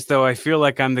doing this though, I feel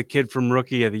like I'm the kid from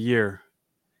Rookie of the Year,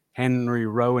 Henry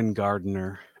Rowan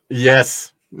Gardner.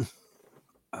 Yes.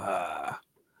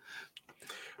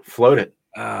 Float it.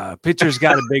 Pitcher's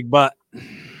got a big butt.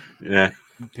 Yeah.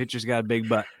 Pitcher's got a big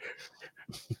butt.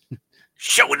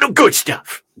 Showing the good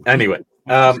stuff. Anyway.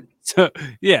 So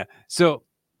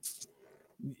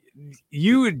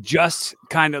you would just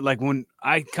kind of like when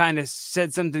I kind of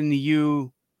said something to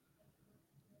you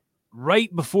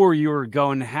right before you were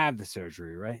going to have the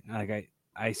surgery, right? Like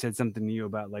I said something to you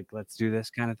about like, let's do this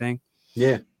kind of thing.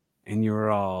 Yeah. And you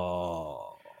were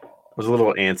all... I was a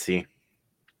little antsy.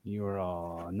 You were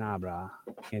all, nah, brah.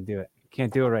 Can't do it.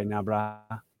 Can't do it right now, brah.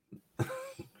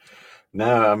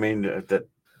 No, I mean,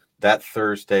 that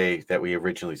Thursday that we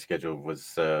originally scheduled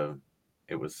was, I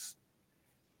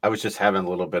was just having a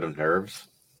little bit of nerves.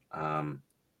 And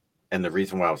the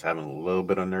reason why I was having a little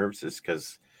bit of nerves is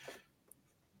because,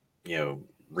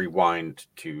 rewind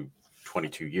to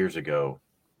 22 years ago,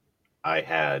 I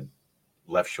had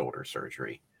left shoulder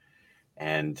surgery.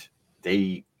 And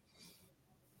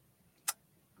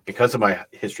because of my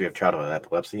history of childhood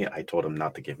epilepsy, I told them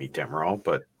not to give me Demerol,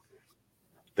 but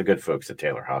the good folks at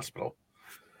Taylor Hospital,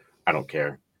 I don't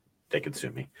care. They could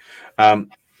sue me.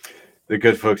 The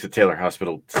good folks at Taylor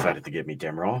Hospital decided to give me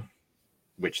Demerol,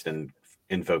 which then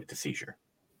invoked a seizure.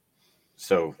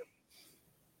 So,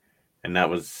 and that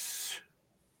was,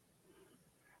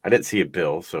 I didn't see a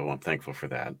bill, so I'm thankful for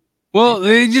that. Well,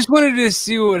 they just wanted to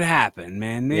see what would happen,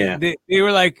 man. They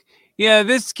were like, yeah,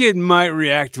 this kid might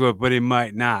react to it, but he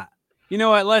might not. You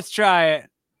know what? Let's try it.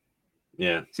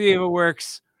 Yeah. See if it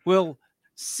works. We'll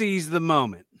seize the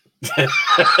moment.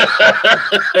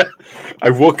 I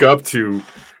woke up to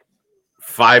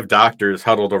 5 doctors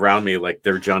huddled around me like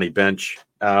they're Johnny Bench.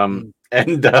 And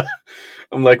I'm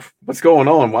like, what's going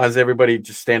on? Why is everybody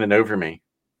just standing over me?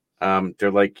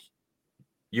 They're like,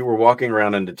 you were walking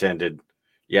around unattended.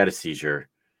 You had a seizure.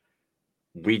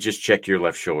 We just checked your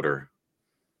left shoulder.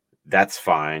 That's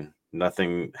fine.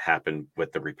 Nothing happened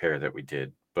with the repair that we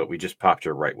did. but we just popped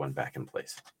your right one back in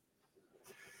place.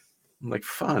 I'm like,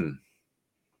 fun.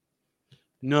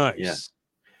 Nice.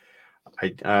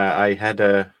 I had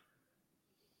to.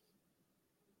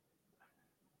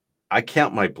 I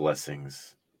count my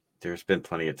blessings. There's been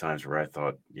plenty of times where I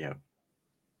thought,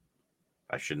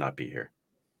 I should not be here.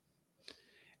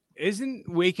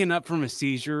 Isn't waking up from a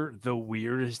seizure the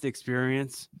weirdest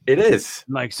experience? It is.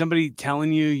 Like somebody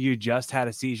telling you just had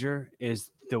a seizure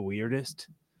is the weirdest.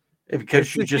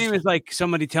 Because it's the same as like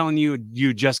somebody telling you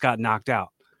just got knocked out.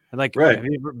 Like, right. Have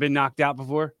you ever been knocked out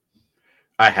before?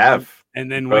 I have.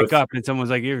 And then wake up and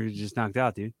someone's like, you're just knocked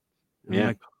out, dude. And I'm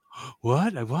like,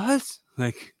 what? I was?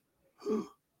 Like,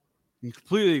 you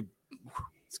completely,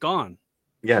 it's gone.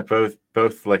 Yeah,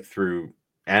 both like through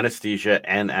anesthesia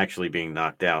and actually being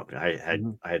knocked out. I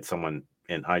had someone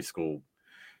in high school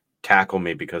tackle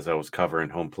me because I was covering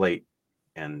home plate,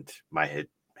 and my head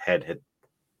had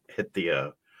hit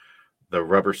the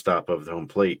rubber stop of the home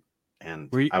plate. And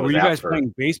were you guys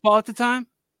playing baseball at the time?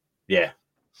 Yeah,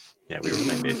 we were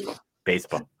playing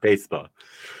baseball.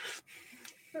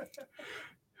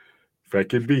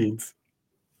 Frickin' beans.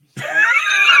 I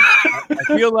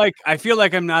feel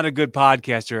like I'm not a good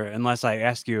podcaster unless I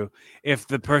ask you if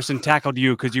the person tackled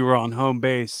you because you were on home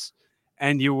base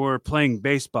and you were playing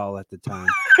baseball at the time.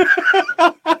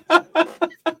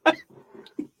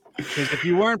 Because if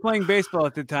you weren't playing baseball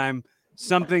at the time,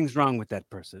 something's wrong with that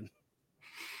person.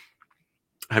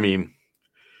 I mean,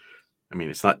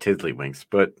 it's not tiddlywinks,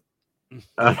 but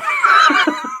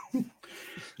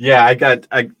yeah, I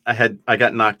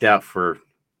got knocked out for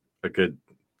a good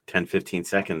 10-15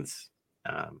 seconds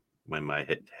when my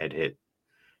head hit,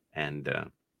 and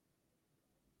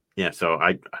so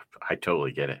I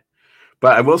totally get it.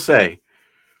 But I will say,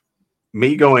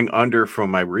 me going under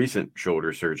from my recent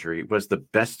shoulder surgery was the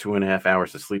best 2.5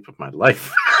 hours of sleep of my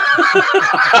life.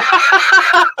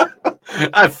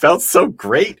 I felt so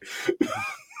great.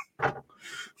 I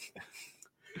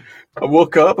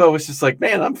woke up, I was just like,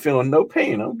 man, I'm feeling no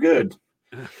pain. I'm good.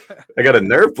 I got a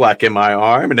nerve block in my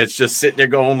arm, and it's just sitting there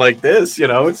going like this,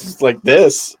 it's just like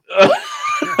this.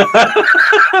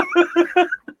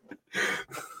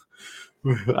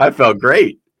 I felt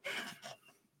great.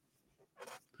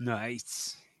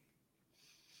 Nice.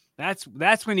 That's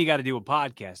when you got to do a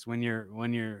podcast, when you're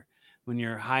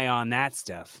high on that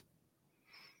stuff.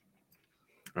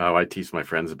 Oh, I tease my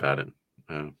friends about it.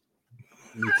 You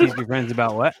tease your friends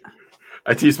about what?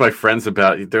 I tease my friends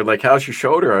about it. They're like, how's your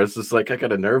shoulder? I was just like, I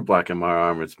got a nerve block in my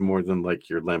arm. It's more than like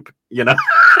your limp,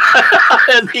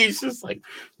 And he's just like,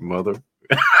 mother.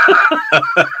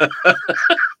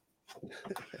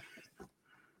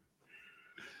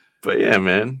 But yeah,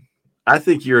 man, I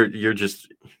think you're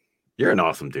an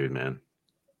awesome dude, man.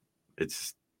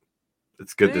 It's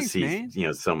good to see, man.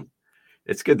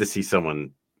 It's good to see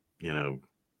someone, do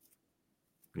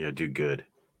good.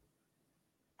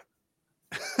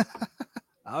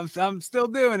 I'm still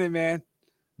doing it, man.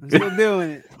 I'm still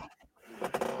doing it.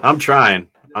 I'm trying.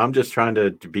 I'm just trying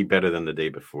to be better than the day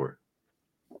before.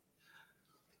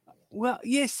 Well,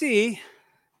 you see,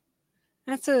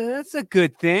 that's a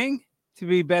good thing, to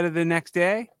be better the next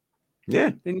day.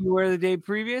 Yeah. Than you were the day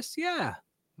previous. Yeah.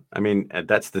 I mean,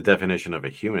 that's the definition of a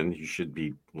human. You should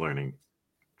be learning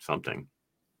something.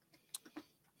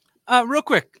 Real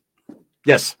quick.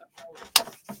 Yes.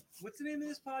 What's the name of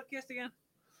this podcast again?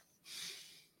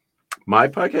 My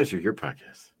podcast or your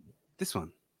podcast? This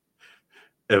one.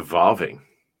 Evolving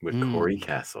with Corey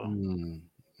Castle.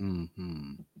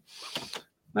 Mm-hmm.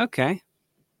 Okay.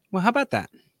 Well, how about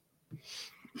that?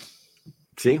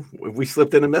 See, we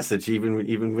slipped in a message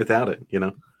even without it,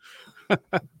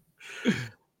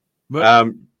 But,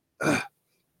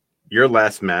 your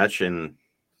last match at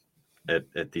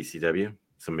DCW,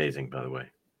 it's amazing, by the way.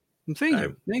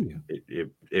 Thank you.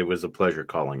 It was a pleasure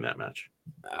calling that match.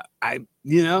 I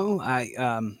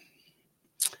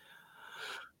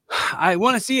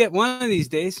want to see it one of these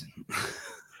days.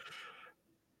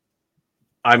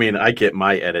 I mean, I get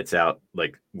my edits out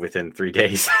like within 3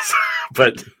 days,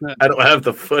 but I don't have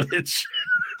the footage.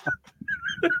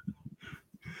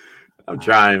 I'm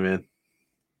trying, man.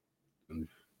 I'm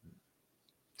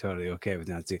totally okay with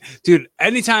that too. Dude,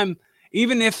 anytime,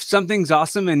 even if something's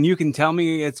awesome and you can tell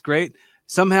me it's great,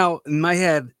 somehow in my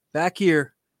head back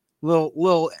here,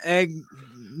 little egg.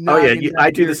 Oh yeah, I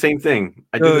do the same thing.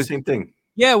 I do the same thing.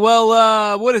 Yeah,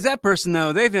 well, what does that person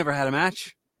know? They've never had a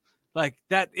match. Like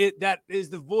that is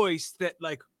the voice that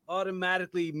like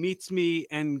automatically meets me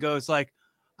and goes like,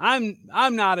 I'm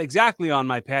not exactly on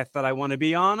my path that I want to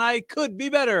be on. I could be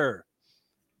better.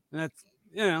 And that's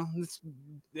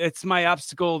it's my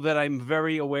obstacle that I'm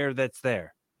very aware that's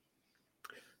there.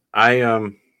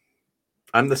 I'm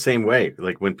the same way.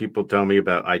 Like when people tell me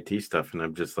about IT stuff, and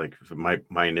I'm just like,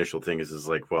 my initial thing is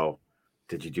like, well,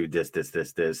 did you do this?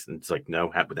 And it's like,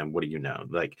 no, but then what do you know?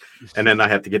 Like, and then I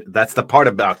have to get. That's the part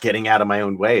about getting out of my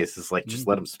own way. Is like, just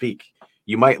let them speak.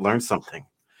 You might learn something,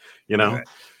 you know. Right.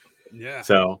 Yeah.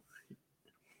 So,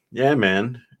 yeah,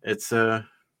 man, it's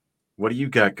what do you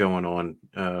got going on?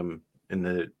 In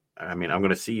the, I mean, I'm going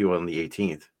to see you on the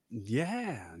 18th.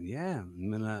 Yeah.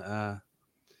 I'm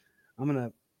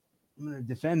gonna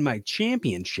defend my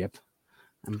championship.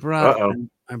 I brought Uh-oh.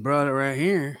 I brought it right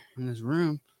here in this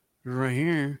room, right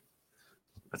here.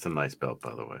 That's a nice belt,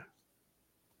 by the way.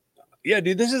 Yeah,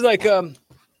 dude, this is like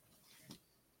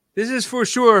this is for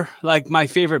sure like my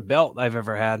favorite belt I've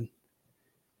ever had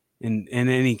in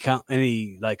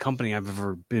any like company I've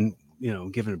ever been,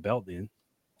 given a belt in,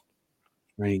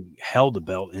 or any held a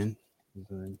belt in.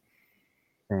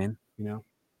 And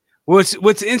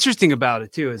what's interesting about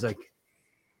it too is like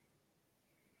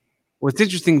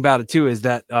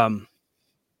that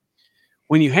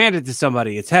when you hand it to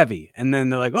somebody, it's heavy, and then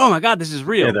they're like, "Oh my god, this is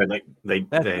real." Yeah, they're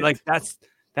like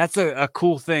That's a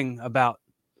cool thing about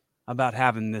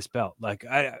having this belt. Like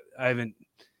I haven't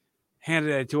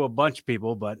handed it to a bunch of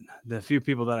people, but the few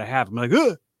people that I have, I'm like,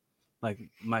 ugh! Like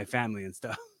my family and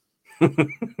stuff.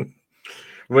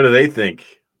 What do they think?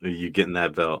 Are you getting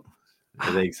that belt?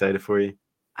 Are they excited for you?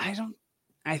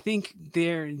 I think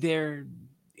they're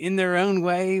in their own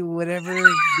way, whatever.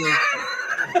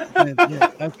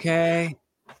 Okay.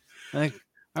 Like,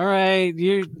 all right,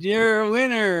 you're a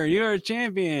winner. You're a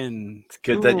champion. It's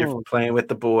good that you're playing with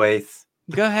the boys.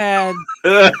 Go ahead.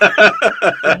 Go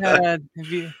ahead.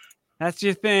 That's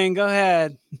your thing, go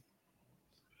ahead.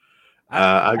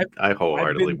 I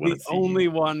wholeheartedly want to see the only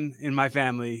one in my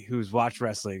family who's watched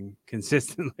wrestling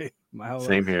consistently my whole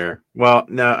Same life. here. Well,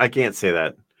 no, I can't say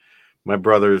that. My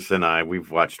brothers and I, we've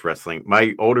watched wrestling.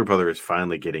 My older brother is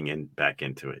finally getting back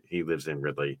into it. He lives in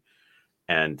Ridley,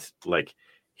 and like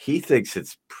he thinks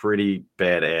it's pretty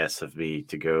badass of me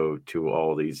to go to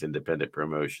all these independent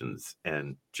promotions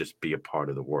and just be a part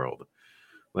of the world.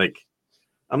 Like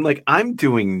I'm like, I'm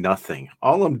doing nothing.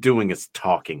 All I'm doing is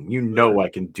talking. You know, I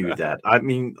can do that. I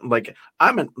mean, like,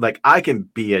 I can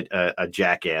be a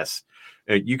jackass.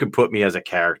 You can put me as a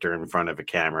character in front of a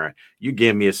camera. You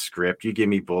give me a script. You give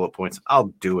me bullet points.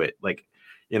 I'll do it. Like,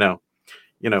 you know,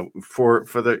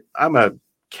 I'm a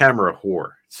camera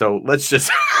whore. So let's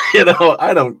just,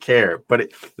 I don't care. But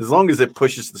as long as it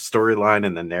pushes the storyline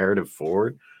and the narrative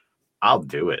forward, I'll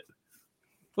do it.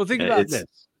 Well, think about this.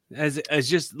 As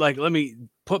just like, let me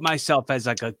put myself as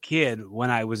like a kid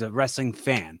when I was a wrestling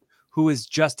fan who is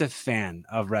just a fan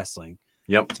of wrestling.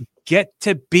 Yep. To get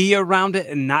to be around it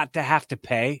and not to have to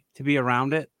pay to be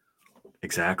around it.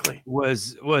 Exactly.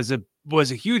 Was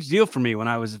a huge deal for me when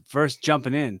I was first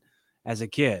jumping in as a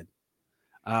kid.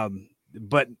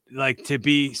 But like to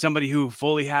be somebody who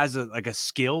fully has a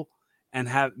skill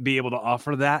and be able to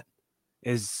offer that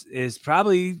is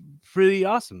probably pretty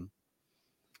awesome.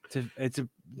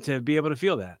 To be able to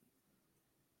feel that.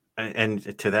 And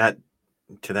to that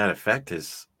effect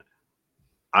is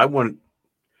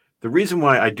the reason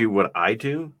why I do what I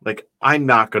do, like I'm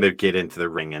not going to get into the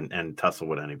ring and tussle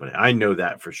with anybody. I know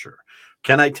that for sure.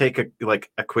 Can I take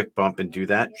a quick bump and do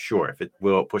that? Sure. If it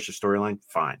will push a storyline,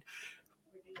 fine.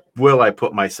 Will I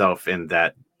put myself in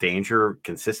that danger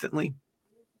consistently?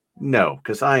 No,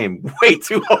 because I am way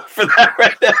too old for that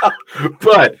right now.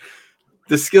 But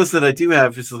the skills that I do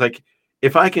have is like,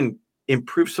 if I can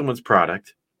improve someone's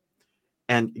product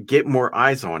and get more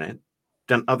eyes on it,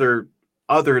 then other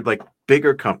like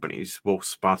bigger companies will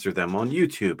sponsor them on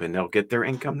YouTube and they'll get their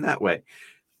income that way.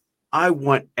 I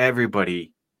want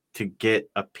everybody to get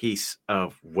a piece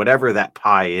of whatever that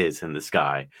pie is in the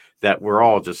sky that we're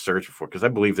all just searching for, because I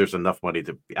believe there's enough money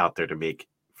to be out there to make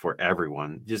for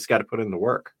everyone. You just got to put in the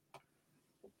work.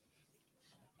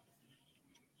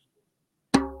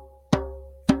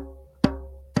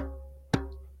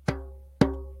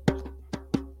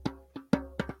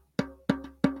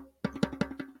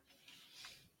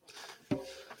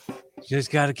 Just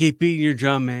got to keep beating your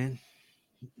drum, man.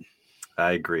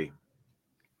 I agree.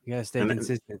 You got to stay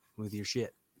consistent with your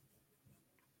shit.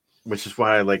 Which is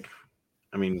why with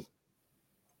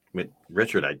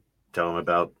Richard, I tell him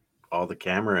about all the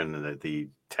camera and the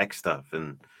tech stuff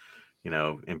and,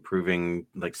 improving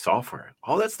like software.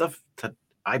 All that stuff that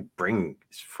I bring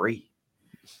is free.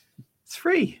 It's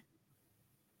free.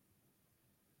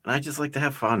 And I just like to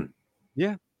have fun.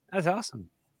 Yeah, that's awesome.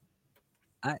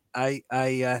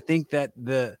 I think that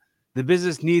the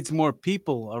business needs more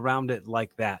people around it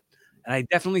like that. And I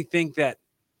definitely think that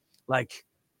like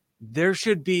there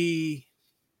should be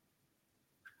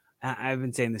I've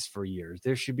been saying this for years.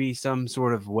 There should be some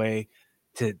sort of way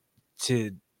to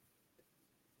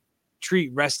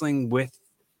treat wrestling with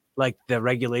like the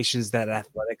regulations that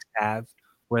athletics have,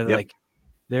 where Yep. like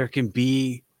there can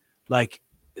be like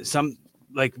some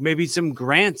like maybe some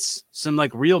grants, some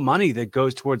like real money that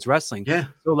goes towards wrestling. Yeah.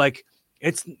 So like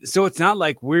it's not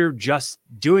like we're just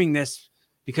doing this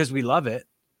because we love it.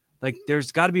 Like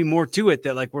there's got to be more to it,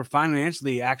 that like we're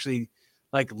financially actually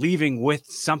like leaving with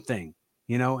something,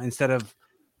 you know, instead of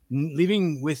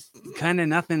leaving with kind of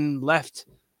nothing left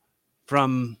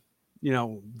from, you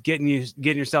know, getting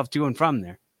yourself to and from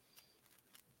there.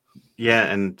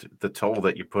 Yeah, and the toll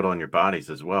that you put on your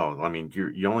bodies as well. I mean,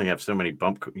 you only have so many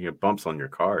bumps on your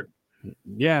card.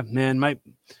 Yeah, man,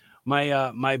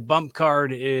 my bump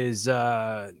card is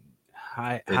high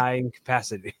in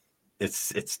capacity.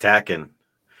 It's tacking.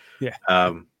 Yeah.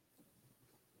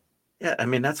 Yeah, I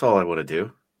mean, that's all I want to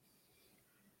do.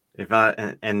 If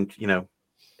I and you know,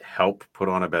 help put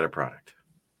on a better product.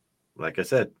 Like I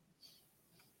said,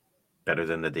 better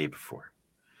than the day before.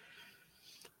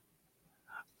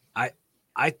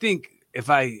 I think if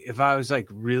I was like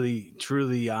really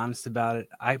truly honest about it,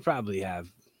 I probably have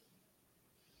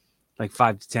like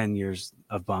 5 to 10 years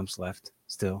of bumps left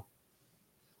still.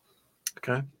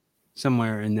 Okay.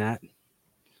 Somewhere in that.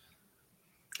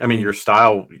 I mean, your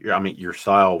style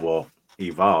will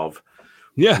evolve.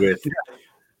 Yeah. With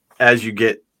as you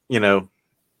get,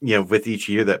 with each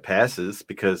year that passes,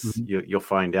 because you'll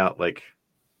find out, like,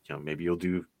 maybe you'll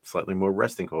do slightly more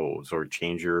resting holds, or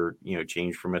change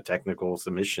from a technical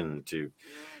submission to,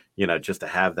 just to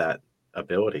have that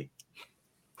ability,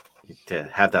 to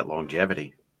have that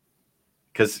longevity.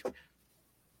 Because,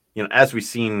 as we've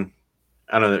seen,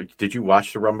 I don't know, did you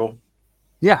watch the Rumble?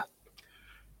 Yeah.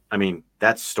 I mean,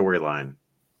 that storyline,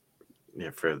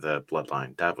 for the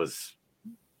Bloodline, that was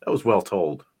well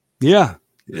told. Yeah.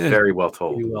 Very well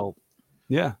told. Pretty well.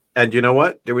 Yeah. And you know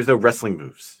what? There was no wrestling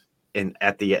moves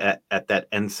at that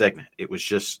end segment. It was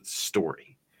just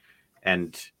story.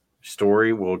 And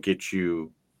story will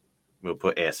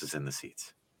put asses in the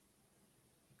seats.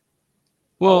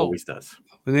 Well, always does.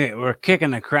 When they were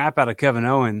kicking the crap out of Kevin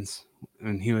Owens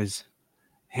and he was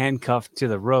handcuffed to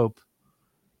the rope,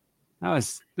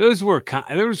 those were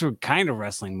kind of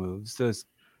wrestling moves, those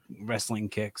wrestling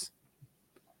kicks.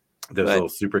 Those little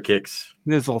super kicks.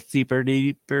 Those little deeper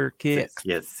kicks.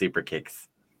 Yes, super kicks.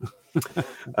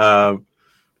 But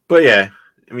yeah,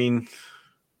 I mean,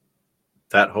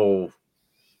 that whole,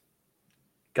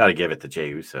 gotta give it to Jey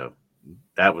Uso.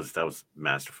 That was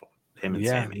masterful. Him and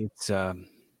Sammy. It's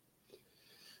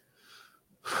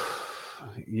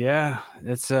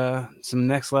it's some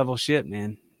next level shit,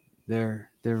 man. They're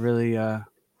really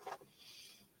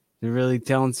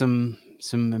telling some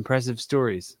impressive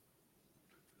stories.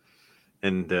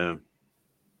 And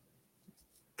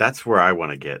that's where I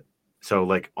want to get. So,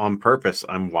 like, on purpose,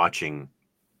 I'm watching.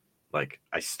 Like,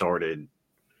 I started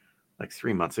like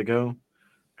 3 months ago.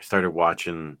 I started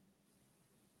watching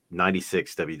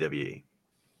 96 WWE,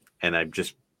 and I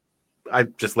just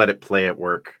let it play at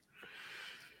work.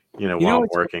 While I'm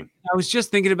working. I was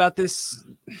just thinking about this.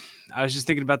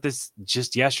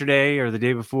 Just yesterday or the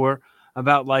day before,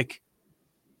 about like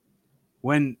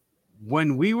when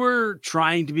we were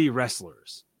trying to be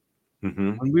wrestlers,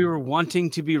 when we were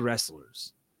wanting to be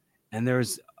wrestlers, and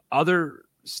there's other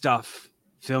stuff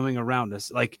filming around us,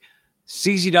 like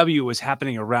CZW was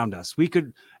happening around us. We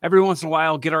could every once in a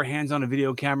while get our hands on a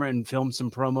video camera and film some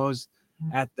promos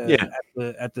at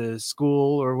the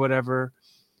school or whatever.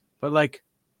 But like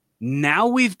now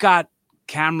we've got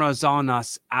cameras on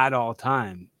us at all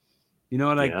time.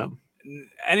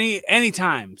 Any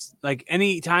times, like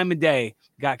any time of day,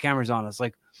 got cameras on us.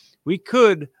 Like we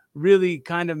could really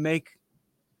kind of make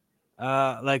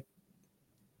like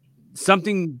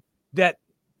something that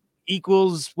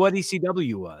equals what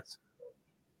ECW was.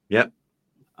 Yep.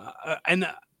 And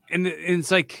it's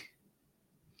like,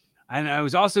 and I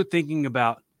was also thinking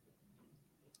about,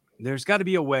 there's got to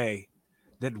be a way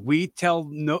that we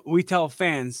tell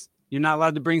fans you're not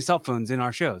allowed to bring cell phones in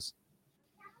our shows.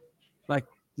 Like,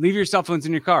 leave your cell phones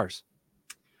in your cars.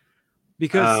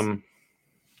 Because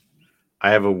I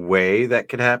have a way that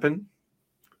could happen.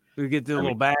 We get the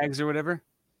little bags or whatever.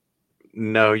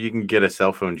 No, you can get a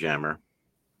cell phone jammer.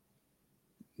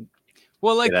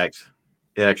 Well, like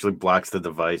it actually blocks the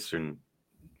device and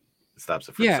stops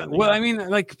it from sending. Well, I mean,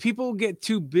 like, people get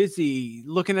too busy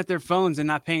looking at their phones and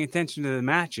not paying attention to the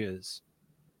matches.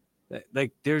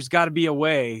 Like, there's got to be a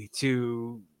way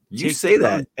to. You say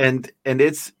that, and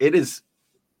it is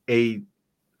a.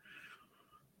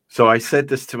 So I said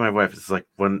this to my wife. It's like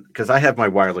because I have my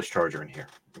wireless charger in here,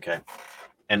 okay,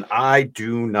 And I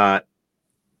do not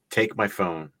take my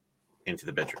phone into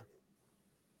the bedroom.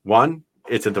 One,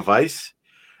 it's a device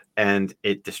and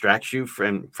it distracts you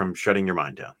from shutting your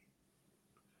mind down.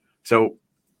 So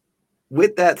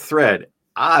with that thread,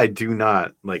 I do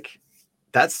not like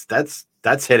that's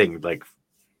hitting like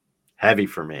heavy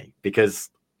for me because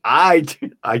I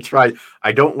try.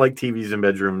 I don't like TVs in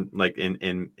bedroom, like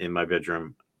in my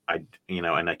bedroom.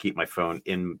 And I keep my phone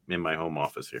in my home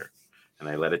office here, and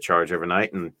I let it charge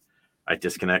overnight, and I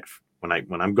disconnect when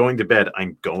I'm going to bed.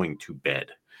 I'm going to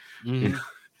bed. Mm-hmm.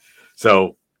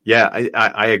 So yeah,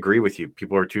 I agree with you.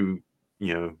 People are too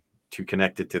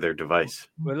connected to their device.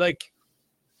 But like,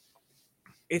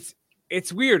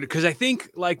 it's weird because I think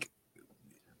like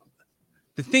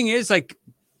the thing is like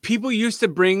people used to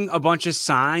bring a bunch of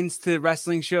signs to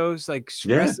wrestling shows, like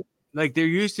like there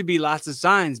used to be lots of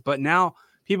signs, but now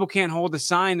people can't hold a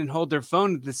sign and hold their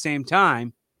phone at the same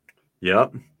time.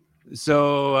 Yep.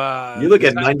 So you look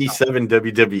at 97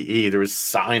 WWE, there was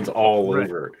signs all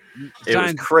over. It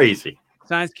was crazy.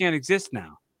 Signs can't exist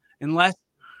now unless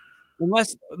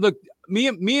look, me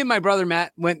and my brother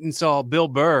Matt went and saw Bill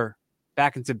Burr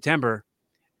back in September,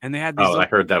 and they had these. I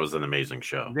heard that was an amazing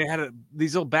show. They had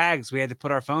these little bags we had to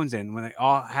put our phones in when they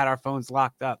all had our phones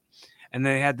locked up, and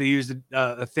they had to use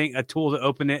a tool to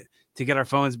open it to get our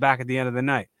phones back at the end of the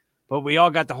night. But we all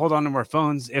got to hold on to our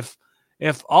phones. If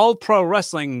all pro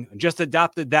wrestling just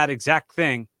adopted that exact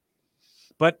thing,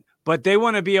 but they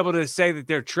want to be able to say that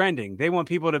they're trending. They want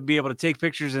people to be able to take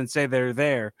pictures and say they're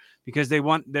there because they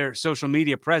want their social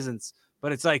media presence.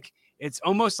 But it's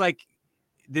almost like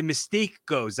the mystique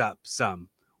goes up some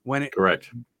when it correct.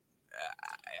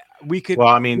 We could. Well,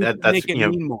 I mean that's make it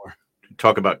mean more.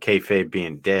 Talk about kayfabe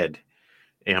being dead.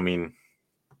 I mean,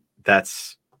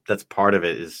 that's part of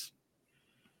it. Is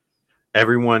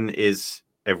everyone is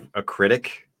a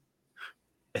critic,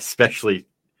 especially,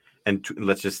 and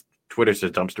let's just. Twitter's a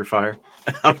dumpster fire.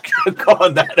 I'm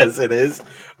calling that as it is.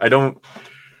 I don't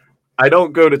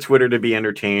go to Twitter to be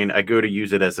entertained. I go to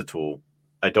use it as a tool.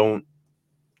 I don't,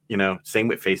 same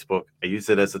with Facebook. I use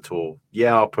it as a tool.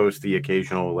 Yeah, I'll post the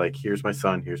occasional, like, here's my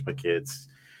son, here's my kids.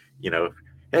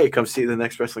 Hey, come see the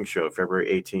next wrestling show, February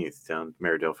 18th, down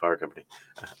Maridale Fire Company.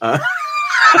 But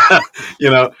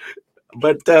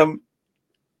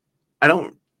I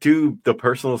don't do the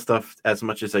personal stuff as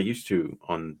much as I used to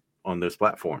on those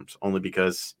platforms, only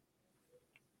because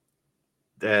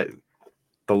the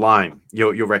line,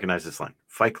 you'll recognize this line.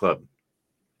 Fight Club.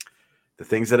 The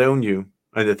things that own you,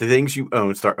 or the things you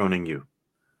own start owning you.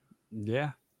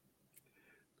 Yeah.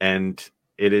 And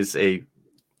it is a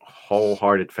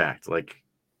wholehearted fact. Like,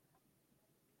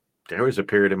 there was a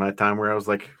period in my time where I was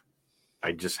like,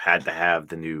 I just had to have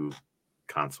the new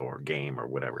console or game or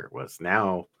whatever it was.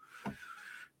 Now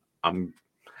I'm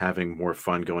having more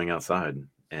fun going outside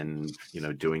and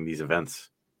doing these events.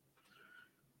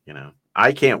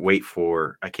 I can't wait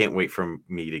for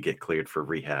me to get cleared for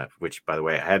rehab, which, by the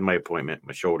way, I had my appointment.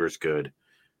 My shoulder's good.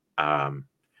 I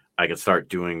can start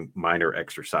doing minor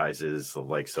exercises, so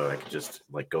I can just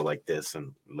go like this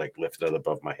and lift it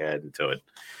above my head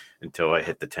until I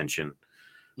hit the tension,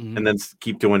 and then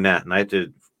keep doing that. And I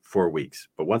did 4 weeks.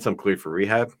 But once I'm cleared for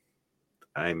rehab,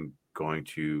 I'm going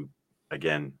to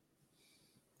again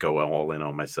go all in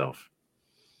on myself.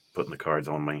 Putting the cards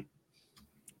on me,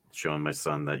 showing my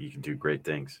son that you can do great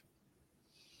things.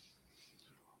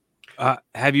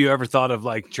 Have you ever thought of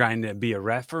trying to be a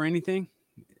ref or anything?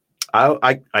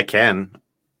 I can,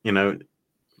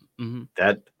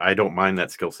 that I don't mind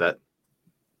that skill set.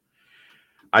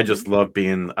 I just love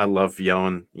I love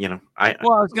yelling, I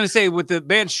was going to say with the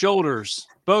bad shoulders,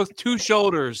 both two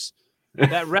shoulders,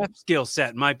 that ref skill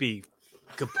set might be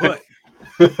kaput.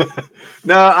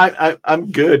 No,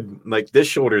 I'm good. Like, this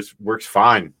shoulders works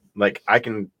fine. Like, I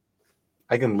can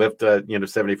lift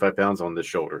 75 pounds on this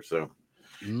shoulder. So,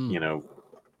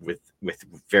 with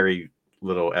very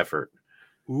little effort.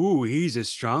 Ooh, he's a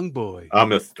strong boy.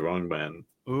 I'm a strong man.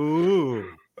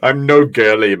 Ooh, I'm no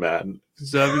girly man.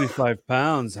 75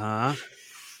 pounds, huh?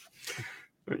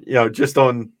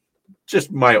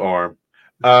 Just my arm.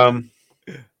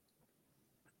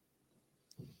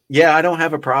 Yeah, I don't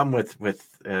have a problem with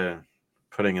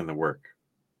putting in the work.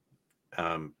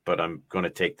 But I'm going to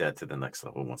take that to the next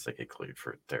level once I get cleared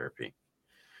for therapy.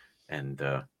 And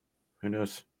who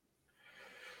knows?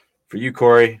 For you,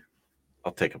 Corey,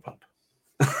 I'll take a bump.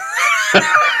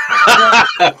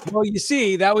 Well, you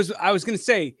see, I was going to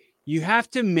say, you have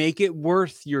to make it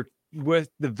worth the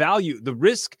value. The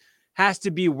risk has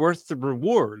to be worth the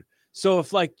reward. So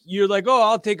if you're like, oh,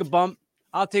 I'll take a bump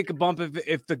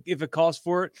if it calls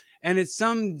for it, and it's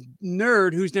some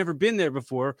nerd who's never been there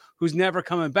before, who's never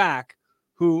coming back,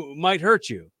 who might hurt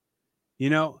you,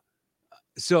 you know?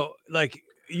 So like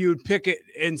you'd pick it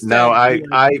No, instead. Be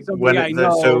like, somebody I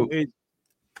know is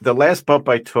the last bump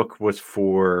I took was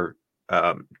for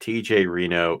TJ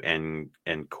Reno and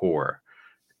Core,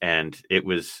 and it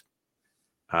was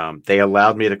they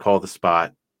allowed me to call the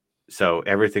spot, so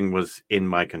everything was in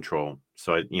my control.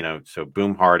 So so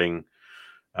Boom Harding,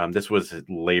 this was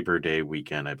Labor Day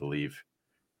weekend, I believe.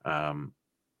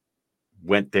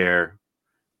 Went there.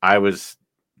 I was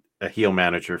a heel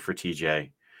manager for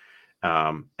TJ,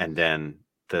 and then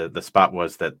the spot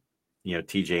was that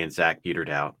TJ and Zach petered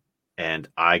out, and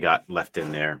I got left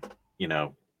in there,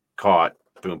 caught.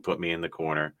 Boom put me in the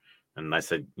corner, and I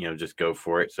said, just go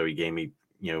for it. So he gave me,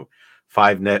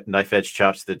 5 knife edge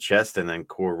chops to the chest, and then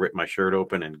Core ripped my shirt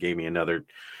open and gave me another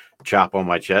chop on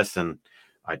my chest, and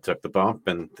I took the bump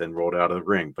and then rolled out of the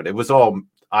ring. But it was all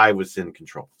I was in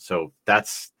control. So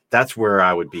that's where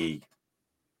I would be.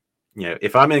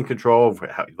 If I'm in control of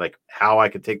how I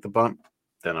could take the bump,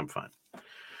 then I'm fine.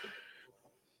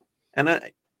 And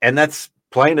that's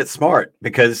playing it smart,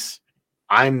 because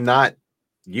I'm not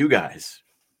you guys,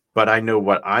 but I know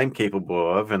what I'm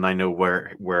capable of, and I know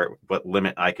what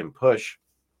limit I can push.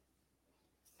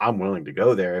 I'm willing to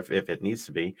go there if it needs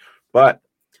to be, but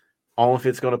all if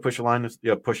it's going to push a line,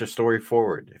 push a story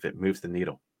forward, if it moves the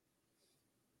needle.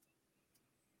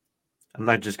 I'm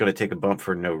not just going to take a bump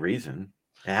for no reason.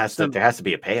 There has to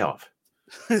be a payoff.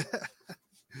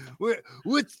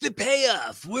 What's the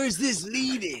payoff? Where's this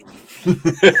leading?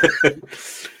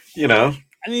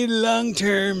 I need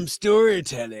long-term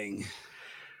storytelling.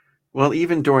 Well,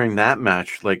 even during that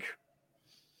match, like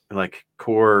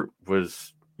Core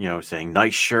was, saying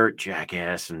 "nice shirt,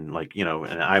 jackass," and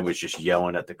and I was just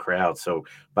yelling at the crowd. So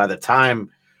by the time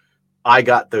I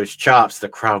got those chops, the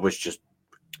crowd was just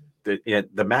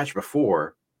the match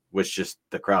before was just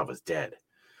the crowd was dead.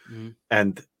 Mm-hmm.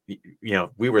 And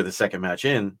we were the second match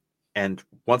in, and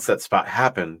once that spot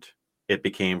happened, it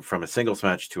became from a singles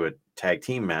match to a tag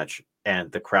team match,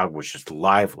 and the crowd was just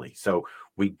lively. So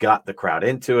we got the crowd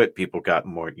into it. People got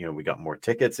more, we got more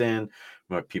tickets in,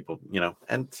 more people,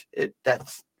 and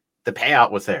that's the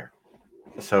payout was there.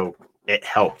 So it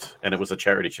helped, and it was a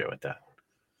charity show at that.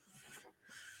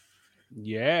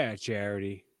 Yeah,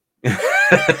 charity.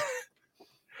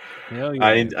 Hell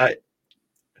yeah.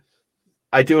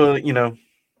 I do,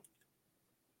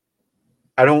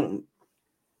 I don't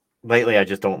lately. I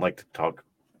just don't like to talk.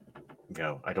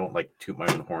 I don't like to toot my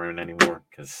own horn anymore,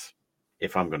 because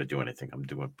if I'm going to do anything, I'm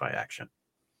doing it by action.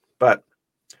 But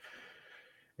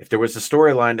if there was a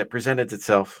storyline that presented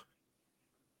itself,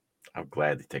 I'll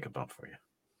gladly take a bump for you.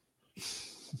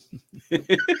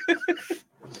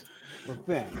 Well,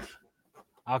 thanks.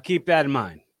 I'll keep that in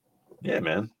mind. Yeah,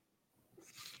 man.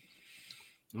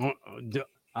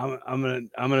 I'm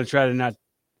gonna try to not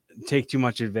take too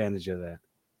much advantage of that.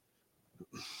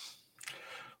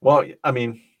 Well, I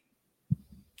mean,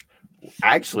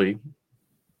 actually,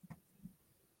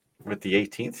 with the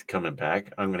 18th coming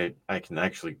back, I can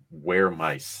actually wear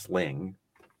my sling,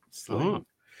 and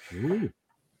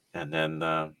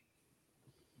then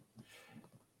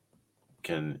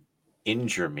can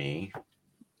injure me.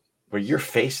 Well, your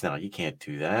face now, you can't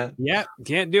do that. Yeah,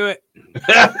 can't do it.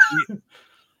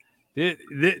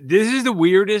 This is the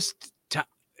weirdest time,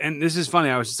 and this is funny.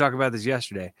 I was just talking about this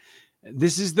yesterday.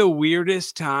 This is the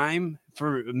weirdest time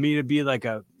for me to be like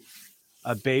a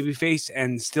baby face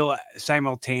and still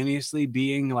simultaneously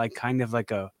being like kind of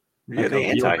like a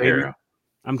anti-hero.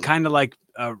 I'm kind of like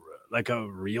a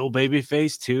real baby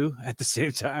face too at the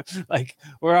same time. Like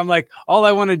where I'm like, all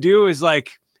I want to do is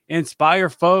like inspire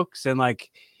folks and like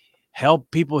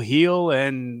help people heal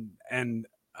and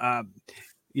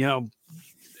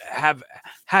have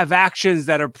actions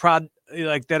that are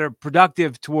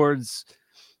productive towards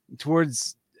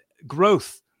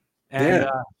growth. And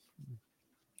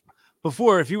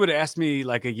before, if you would have asked me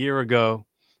like a year ago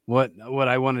what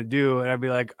I want to do, and I'd be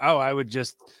like, oh, I would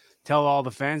just tell all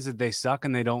the fans that they suck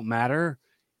and they don't matter.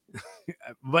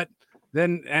 But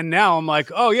then, and now I'm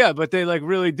like, oh yeah, but they like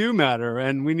really do matter,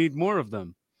 and we need more of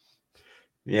them.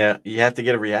 Yeah, you have to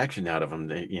get a reaction out of them.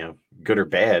 Good or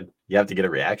bad, you have to get a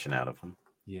reaction out of them.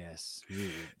 Yes,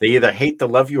 they either hate to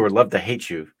love you or love to hate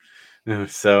you.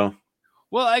 So,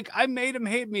 well, like I made them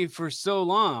hate me for so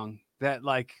long that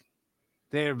like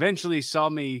they eventually saw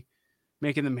me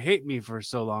making them hate me for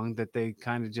so long that they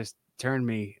kind of just turned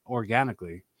me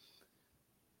organically.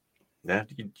 Yeah,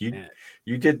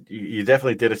 you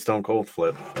definitely did a Stone Cold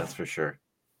flip. That's for sure.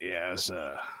 Yeah,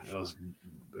 it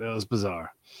was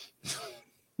bizarre.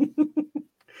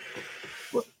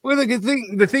 Well, like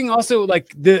the thing also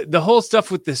like the whole stuff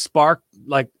with the spark,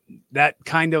 like that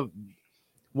kind of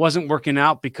wasn't working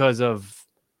out because of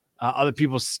other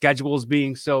people's schedules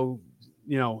being so,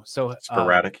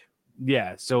 Sporadic.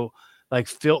 yeah. So like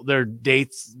their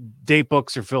date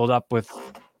books are filled up with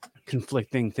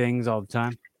conflicting things all the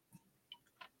time.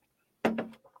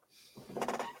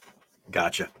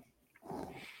 Gotcha.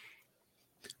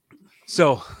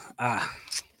 So I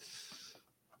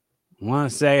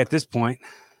want to say at this point,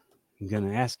 I'm going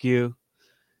to ask you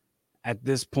at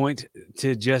this point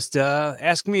to just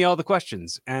ask me all the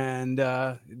questions. And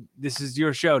this is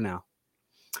your show now.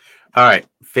 All right.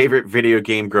 Favorite video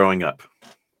game growing up?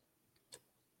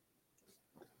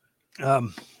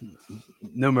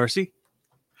 No Mercy.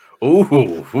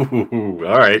 Ooh,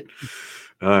 all right.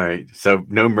 All right. So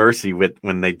No Mercy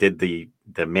when they did the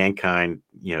Mankind,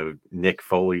 Mick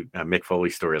Foley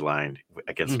storyline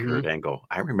against Kurt Angle.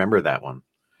 I remember that one.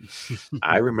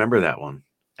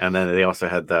 And then they also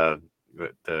had the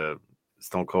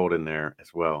Stone Cold in there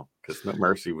as well, because No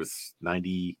Mercy was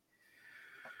 90.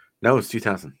 No, it's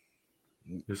 2000.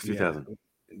 It was 2000.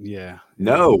 Yeah.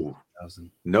 No.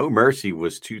 2000. No Mercy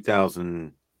was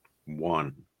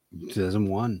 2001.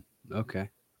 2001. Okay.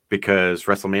 Because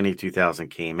WrestleMania 2000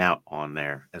 came out on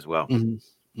there as well.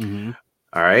 Mm-hmm.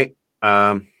 All right.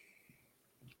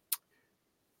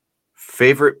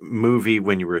 Favorite movie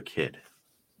when you were a kid?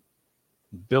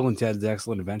 Bill and Ted's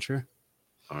Excellent Adventure.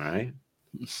 All right.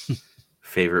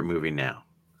 Favorite movie now?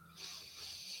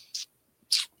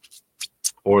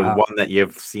 Or the one that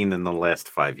you've seen in the last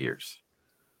 5 years?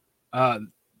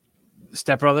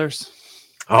 Step Brothers.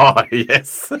 Oh,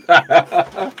 yes. Do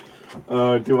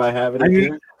I have it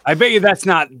here? I bet you that's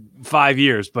not 5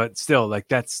 years, but still, like,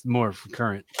 that's more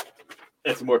current.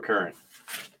 It's more current.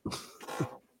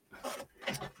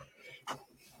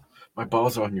 My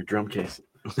balls are on your drum case.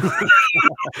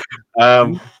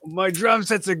 My drum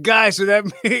set's a guy, so that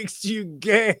makes you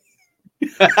gay.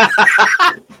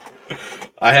 I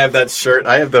have that shirt.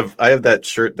 I have that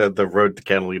shirt, the Road to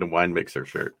Catalina Wine Mixer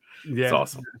shirt. Yeah, it's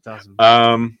awesome. It's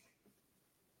awesome.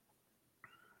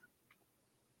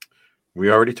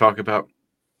 We already talked about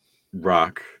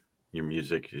rock. Your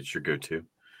music is your go-to.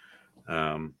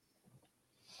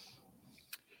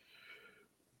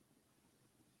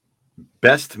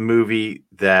 Best movie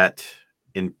that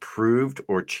improved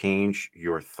or changed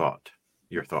your thought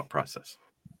process.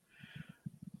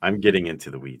 I'm getting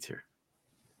into the weeds here.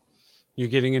 You're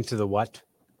getting into the what?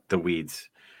 The weeds.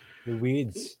 The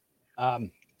weeds.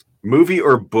 Movie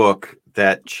or book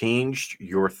that changed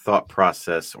your thought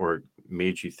process or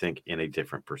made you think in a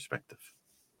different perspective.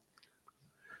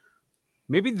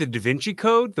 Maybe the Da Vinci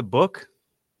Code, the book.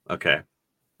 Okay.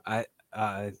 I'd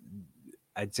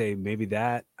say maybe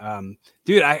that.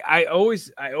 Dude, I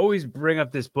always bring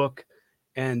up this book,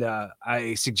 and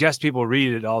I suggest people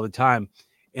read it all the time.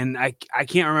 And I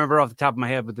can't remember off the top of my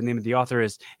head what the name of the author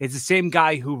is. It's the same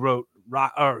guy who wrote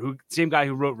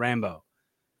Rambo,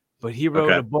 but he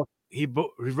wrote a book. He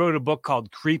wrote a book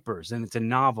called Creepers, and it's a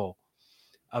novel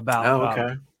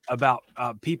about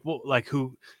people like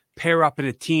who pair up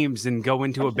into teams and go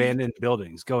inside of abandoned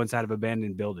buildings.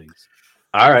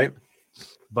 All right.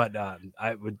 But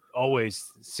I would always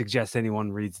suggest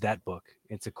anyone reads that book.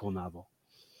 It's a cool novel.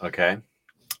 Okay.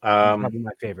 Probably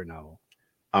my favorite novel.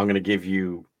 I'm going to give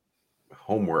you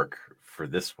homework for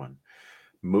this one.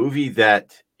 Movie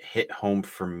that hit home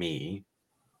for me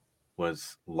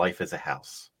was Life as a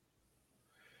House.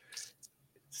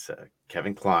 It's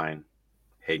Kevin Kline,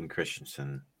 Hayden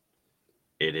Christensen.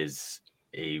 It is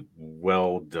a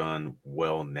well done,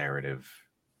 well narrative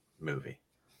movie.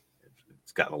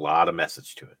 It's got a lot of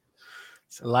message to it.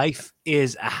 So, Life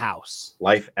is a House.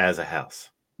 Life as a House.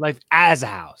 Life as a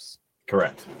House.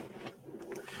 Correct.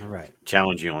 All right.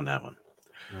 Challenge you on that one.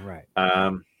 All right.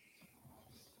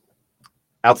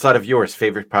 Outside of yours,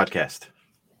 favorite podcast?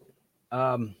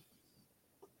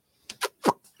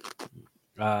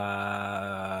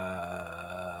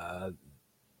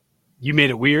 You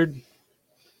Made It Weird.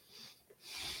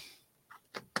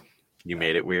 You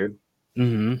Made It Weird?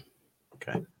 Mm-hmm.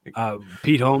 Okay.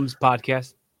 Pete Holmes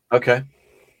podcast. Okay.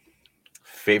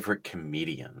 Favorite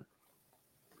comedian?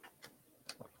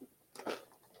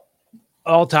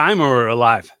 All time or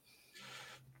alive?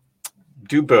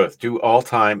 Do both. Do all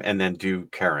time and then do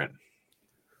current.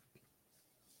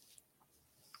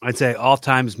 I'd say all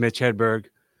time's Mitch Hedberg.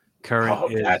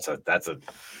 Current is that's a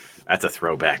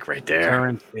throwback right there.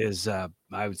 Current is I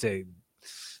would say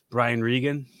Brian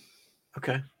Regan.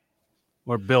 Okay.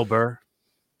 Or Bill Burr.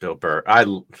 Bill Burr. I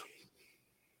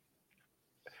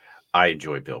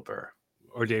enjoy Bill Burr.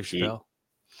 Or Dave Chappelle.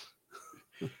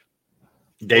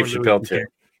 Dave Chappelle too.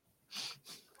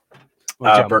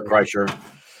 Burt Kreischer,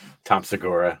 Tom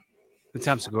Segura.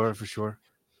 Tom Segura for sure.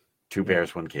 2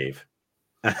 bears, 1 cave.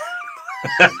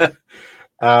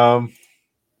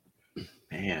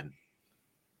 Man,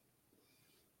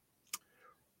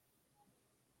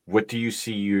 what do you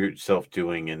see yourself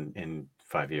doing in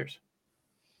 5 years?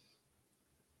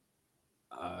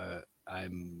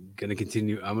 I'm gonna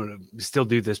continue. I'm gonna still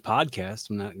do this podcast.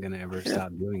 I'm not gonna ever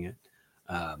stop doing it.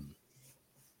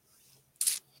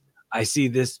 I see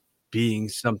this being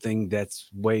something that's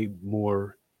way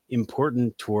more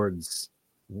important towards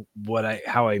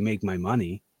how I make my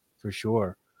money, for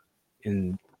sure.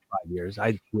 In 5 years,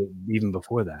 even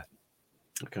before that.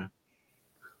 Okay.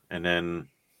 And then,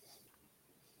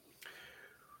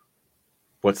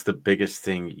 what's the biggest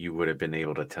thing you would have been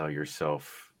able to tell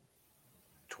yourself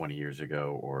 20 years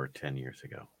ago or 10 years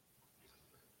ago?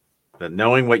 That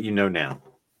knowing what you know now.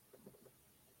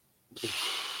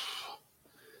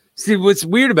 See, what's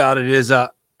weird about it is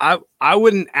I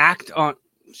wouldn't act on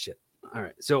shit. All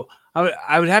right. So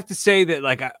I would have to say that,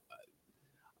 like,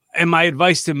 and my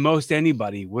advice to most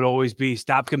anybody would always be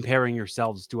stop comparing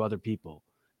yourselves to other people,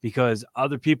 because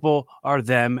other people are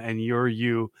them and you're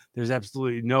you. There's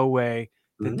absolutely no way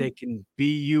that they can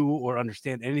be you or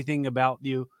understand anything about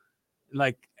you.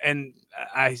 Like, and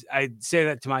I'd say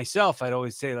that to myself. I'd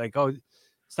always say, like, oh,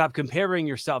 stop comparing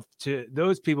yourself to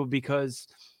those people, because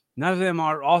none of them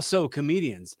are also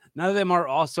comedians. None of them are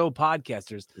also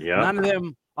podcasters. Yeah. None of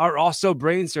them are also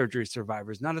brain surgery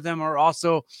survivors. None of them are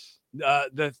also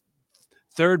the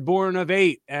third born of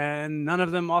 8, and none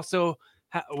of them also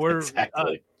were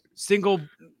single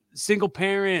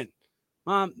parent.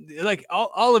 Like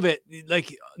all of it.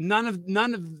 Like none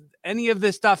of any of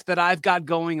this stuff that I've got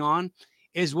going on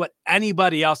is what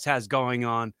anybody else has going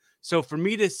on. So for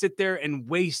me to sit there and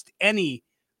waste any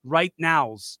right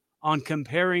nows on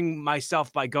comparing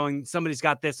myself by going, somebody's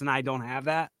got this and I don't have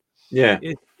that. Yeah.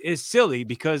 It is silly,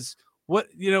 because what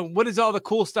is all the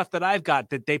cool stuff that I've got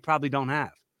that they probably don't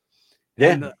have?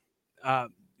 Yeah. And,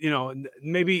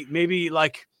 maybe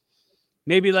like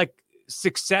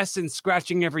success and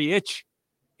scratching every itch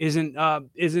isn't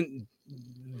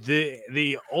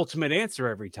the ultimate answer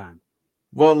every time.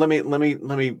 Well, let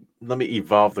me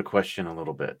evolve the question a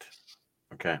little bit.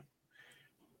 Okay.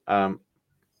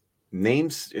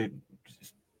 Names.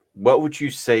 What would you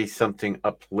say something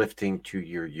uplifting to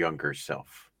your younger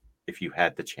self if you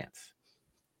had the chance?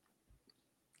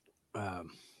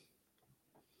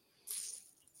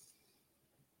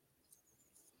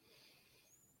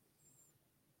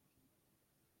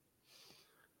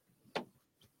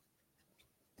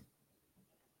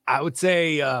 I would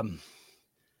say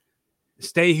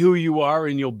stay who you are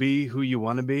and you'll be who you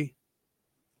want to be.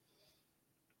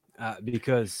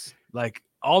 Because, like,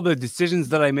 all the decisions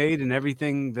that I made and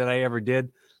everything that I ever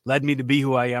did led me to be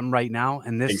who I am right now.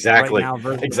 And this exactly, right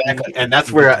now, exactly, and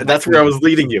that's where I was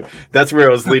leading you. That's where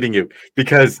I was leading you,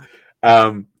 because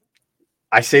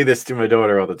I say this to my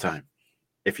daughter all the time.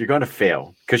 If you're going to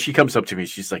fail, because she comes up to me,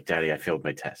 she's like, "Daddy, I failed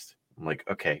my test." I'm like,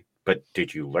 "Okay, but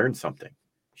did you learn something?"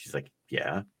 She's like,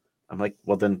 "Yeah." I'm like,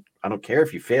 "Well, then I don't care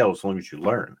if you fail as long as you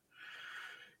learn.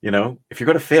 You know, if you're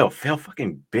going to fail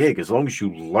fucking big as long as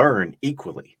you learn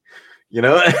equally, you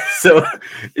know?" So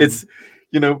it's,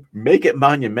 make it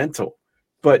monumental.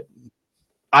 But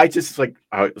I just when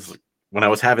I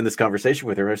was having this conversation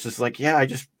with her, I was just like,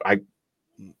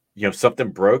 yeah, something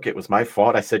broke. It was my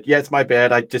fault. I said, yeah, it's my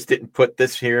bad. I just didn't put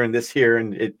this here and this here.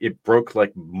 And it broke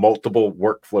like multiple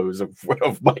workflows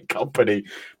of my company.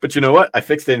 But you know what? I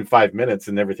fixed it in 5 minutes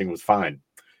and everything was fine.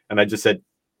 And I just said,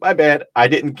 my bad. I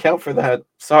didn't count for that.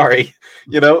 Sorry.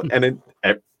 And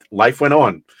life went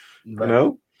on.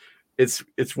 Right.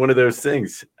 It's one of those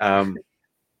things.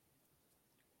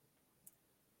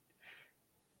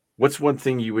 What's one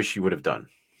thing you wish you would have done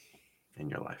in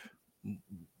your life?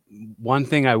 One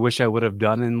thing I wish I would have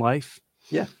done in life?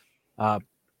 Yeah.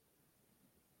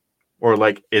 Or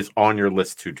like is on your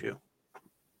list to do?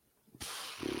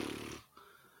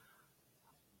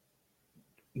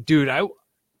 Dude,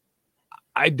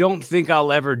 I don't think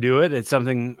I'll ever do it. It's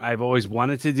something I've always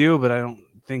wanted to do, but I don't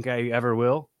think I ever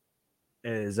will,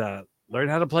 is learn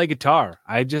how to play guitar.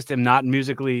 I just am not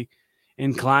musically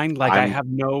inclined. Like, I have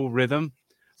no rhythm.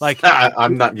 Like,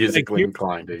 I'm not musically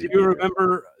inclined. Do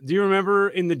you remember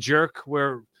in The Jerk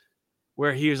where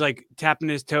he was like tapping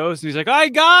his toes and he's like, I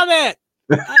got it.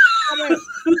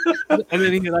 And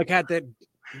then he like had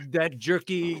that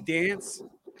jerky dance.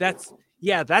 That's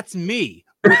me.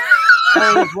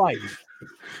 All of life.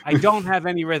 I don't have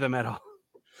any rhythm at all.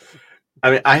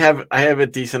 I mean, I have a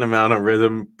decent amount of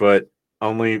rhythm, but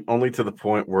only to the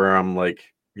point where I'm like,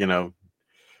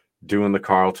 doing the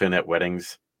Carlton at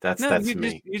weddings. That's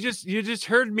me. You just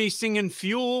heard me singing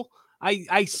Fuel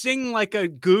I sing like a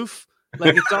goof.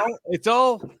 Like it's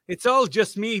all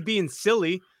just me being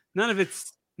silly. None of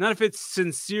it's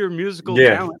sincere musical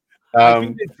Yeah. talent. I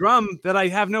beat a drum that I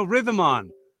have no rhythm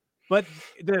on. But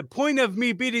the point of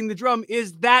me beating the drum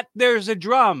is that there's a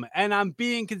drum and I'm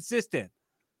being consistent.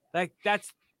 Like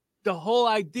that's the whole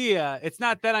idea. It's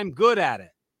not that I'm good at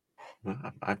it.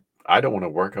 I don't want to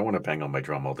work. I want to bang on my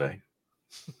drum all day.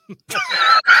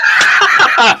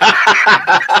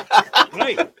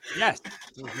 Right. Yes.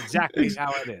 That's exactly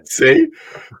how it is. See?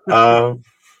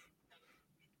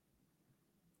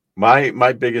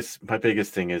 My biggest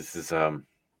thing is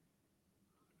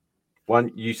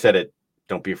one, you said it,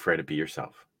 don't be afraid to be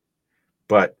yourself.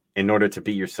 But in order to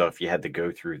be yourself, you had to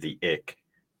go through the ick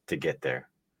to get there.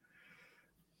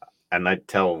 And I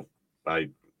tell my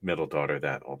middle daughter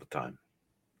that all the time.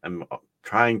 I'm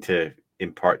trying to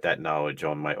impart that knowledge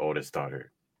on my oldest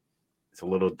daughter. It's a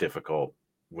little difficult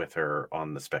with her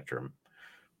on the spectrum,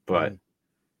 but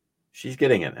she's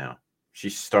getting it now.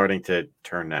 She's starting to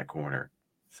turn that corner.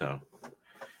 So,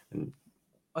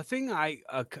 a thing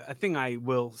I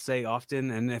will say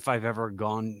often, and if I've ever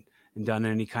gone and done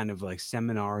any kind of like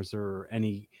seminars or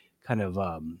any kind of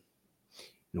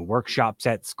workshops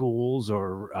at schools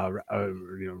or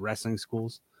wrestling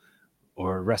schools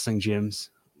or wrestling gyms,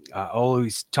 I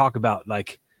always talk about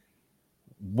like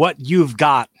what you've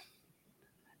got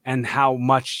and how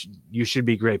much you should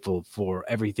be grateful for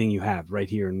everything you have right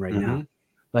here and right now.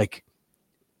 Like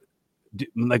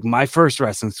my first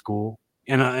wrestling school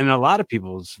and a lot of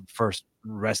people's first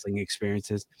wrestling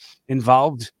experiences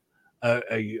involved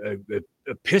a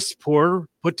piss poor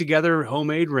put together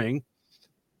homemade ring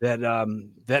that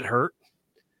hurt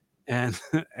and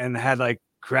and had like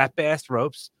crap ass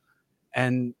ropes,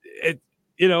 and it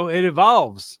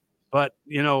evolves. But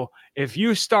if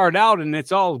you start out and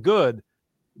it's all good,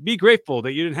 be grateful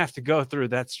that you didn't have to go through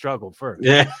that struggle first.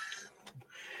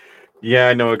 Yeah,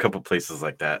 I know a couple places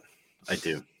like that. I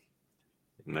do.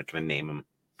 I'm not going to name them,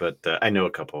 but I know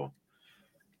a couple,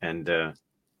 and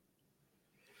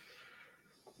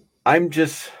I'm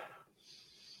just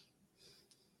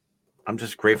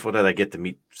grateful that I get to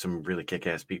meet some really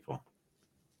kick-ass people.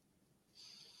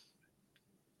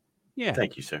 Yeah.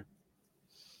 Thank you, sir.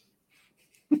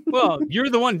 Well, you're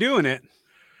the one doing it.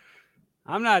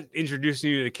 I'm not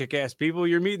introducing you to kick-ass people.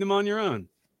 You're meeting them on your own.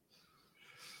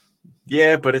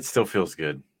 Yeah, but it still feels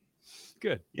good.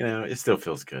 Good. It still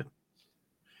feels good.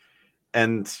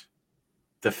 And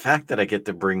the fact that I get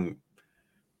to bring,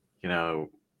 I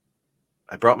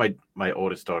brought my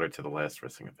oldest daughter to the last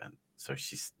wrestling event. So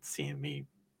she's seeing me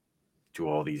do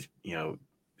all these,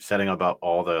 setting up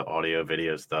all the audio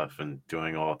video stuff and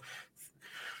doing all,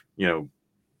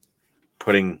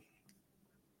 putting.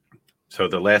 So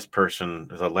the last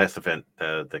event,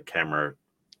 the camera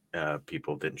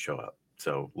people didn't show up.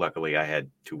 So luckily I had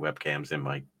 2 webcams in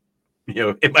my,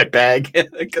 in my bag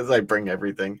because I bring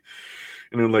everything.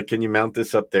 And I'm like, can you mount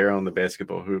this up there on the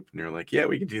basketball hoop? And they're like, yeah,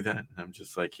 we can do that. And I'm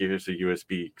just like, here's a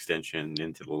USB extension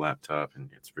into the laptop and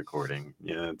it's recording.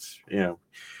 Yeah, it's,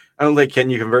 I'm like, can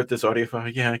you convert this audio file?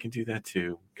 Yeah, I can do that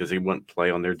too. Because they wouldn't play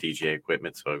on their DJ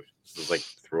equipment. So I was like,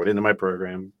 throw it into my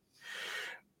program,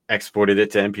 exported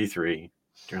it to MP3.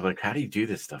 They're like, how do you do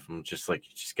this stuff? I'm just like,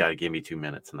 you just got to give me 2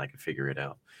 minutes and I can figure it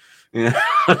out. Yeah,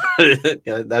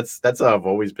 that's how I've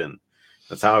always been.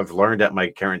 That's how I've learned at my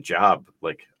current job.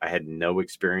 Like I had no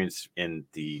experience in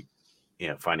the,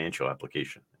 financial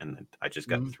application, and I just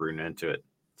got thrown into it.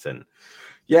 And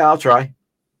yeah, I'll try.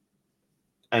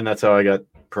 And that's how I got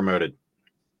promoted.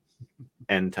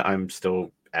 And I'm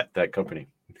still at that company.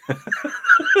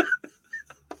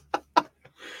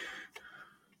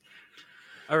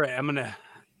 All right, I'm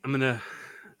gonna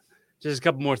just a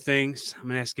couple more things. I'm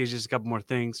gonna ask you just a couple more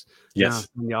things. Yes.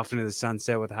 Now, off into the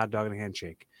sunset with a hot dog and a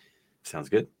handshake. Sounds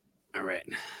good. All right.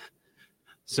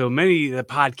 So many of the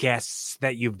podcasts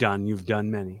that you've done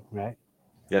many, right?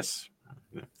 Yes.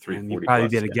 340. And you've probably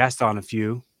been a guest on a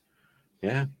few.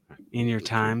 Yeah. In your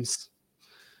times.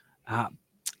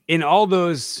 In all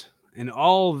those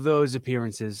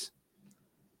appearances,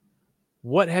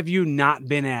 what have you not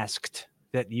been asked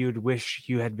that you'd wish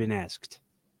you had been asked?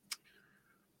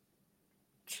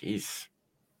 Jeez.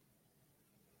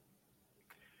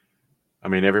 I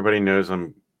mean, everybody knows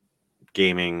I'm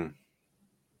gaming,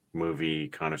 movie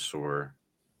connoisseur,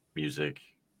 music.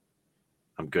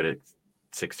 I'm good at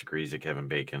 6 Degrees of Kevin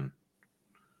Bacon.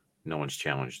 No one's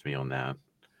challenged me on that.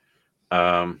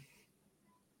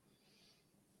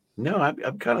 No,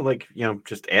 I'm kind of like,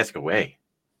 just ask away.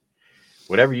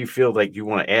 Whatever you feel like you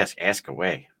want to ask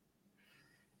away.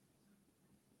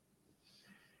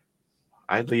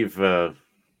 I leave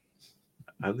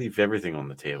everything on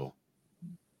the table.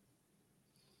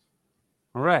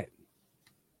 All right.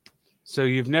 So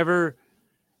you've never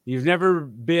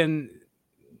had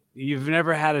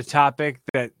a topic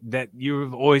that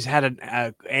you've always had an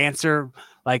answer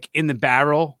like in the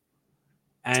barrel,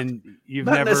 and you've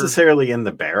Not never. necessarily in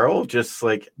the barrel, just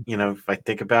like, if I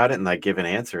think about it and I give an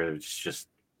answer, it's just,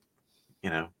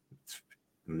 it's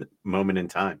moment in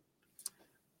time.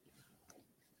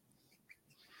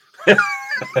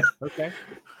 Okay.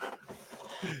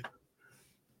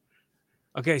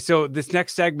 Okay. So this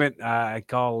next segment I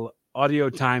call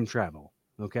audio time travel.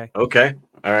 Okay. Okay.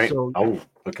 All right. So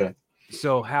okay.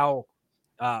 So how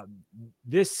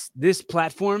this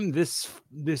platform, this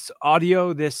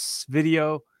audio, this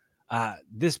video,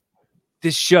 this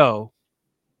show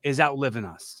is outliving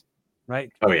us,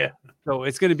 right? Oh yeah. So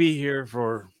it's going to be here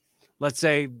for, let's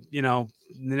say, the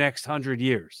next 100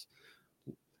 years.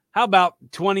 How about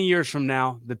 20 years from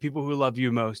now, the people who love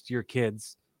you most, your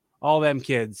kids, all them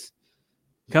kids,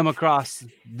 come across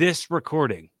this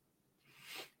recording?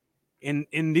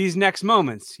 In these next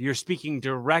moments, you're speaking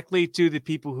directly to the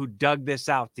people who dug this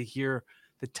out to hear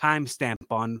the timestamp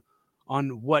on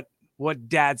what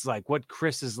Dad's like, what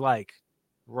Chris is like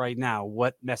right now.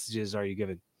 What messages are you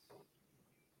giving?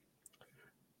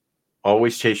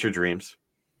 Always chase your dreams.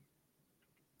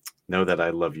 Know that I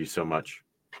love you so much.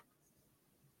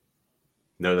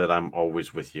 Know that I'm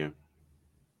always with you.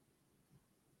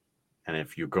 And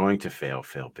if you're going to fail,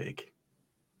 fail big.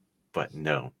 But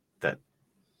know that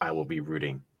I will be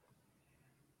rooting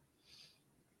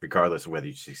regardless of whether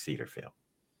you succeed or fail.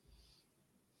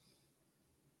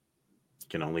 It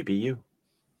can only be you.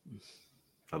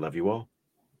 I love you all.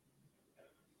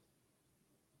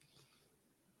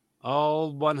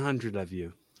 All 100 of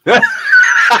you.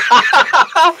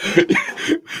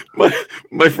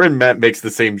 my friend Matt makes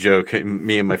the same joke.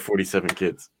 Me and my 47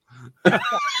 kids.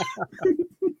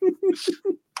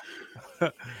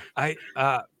 I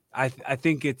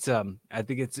think it's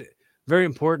very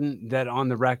important that on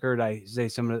the record I say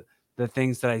some of the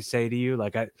things that I say to you.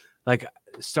 Like I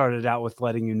started out with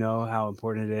letting you know how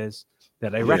important it is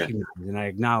that I recognize and I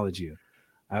acknowledge you.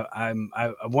 I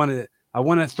want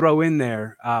to throw in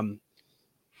there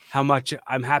how much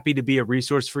I'm happy to be a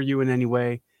resource for you in any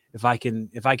way. If I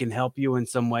can help you in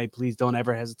some way, please don't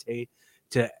ever hesitate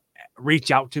to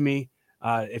reach out to me.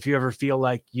 If you ever feel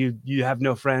like you have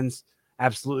no friends,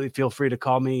 absolutely feel free to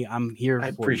call me. I'm here. I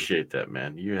appreciate that,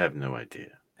 man. You have no idea.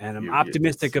 And I'm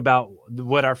optimistic about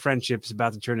what our friendship's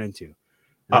about to turn into.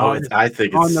 I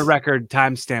think on the record,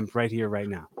 timestamp right here, right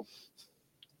now.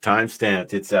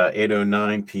 Timestamped. It's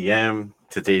 8:09 p.m.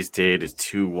 Today's date is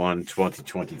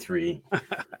 2/1/2023.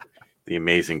 The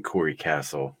amazing Corey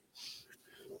Castle.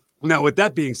 Now, with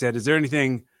that being said, is there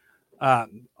anything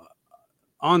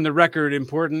on the record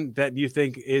important that you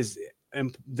think is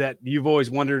that you've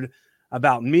always wondered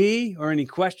about me, or any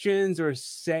questions or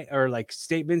like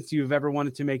statements you've ever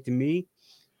wanted to make to me?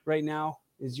 Right now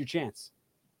is your chance.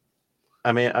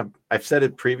 I mean, I've said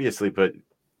it previously, but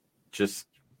just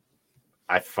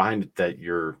I find that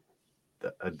you're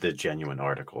the genuine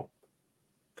article.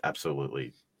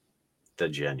 Absolutely, the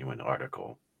genuine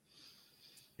article.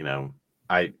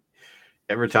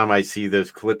 Every time I see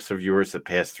those clips of yours that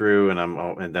pass through,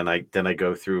 and then I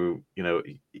go through,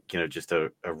 just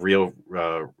a real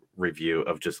review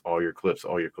of just all your clips.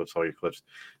 I'm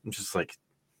just like,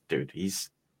 dude, he's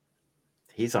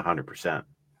 100%.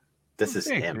 This is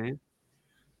him, man.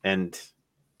 And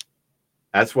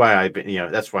that's why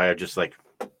that's why I just like,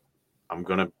 I'm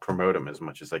gonna promote him as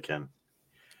much as I can.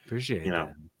 Appreciate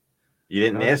that. You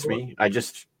didn't ask me. I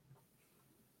just,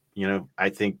 I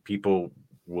think people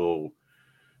will,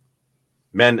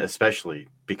 men especially,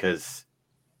 because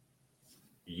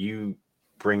you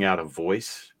bring out a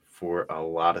voice for a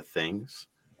lot of things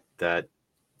that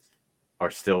are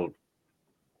still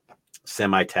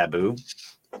semi-taboo.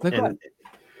 And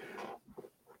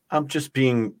I'm just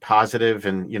being positive,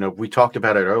 and we talked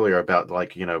about it earlier about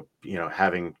like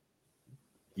having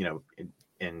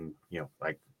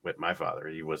like with my father,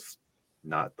 he was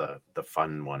not the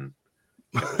fun one.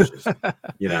 It was just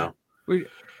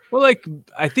well, like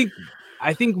I think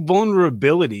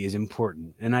vulnerability is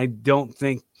important, and I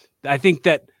think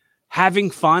that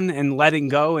having fun and letting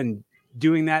go and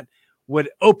doing that would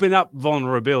open up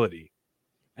vulnerability,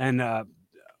 and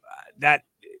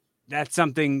that's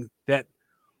something that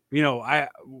we're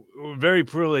very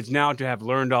privileged now to have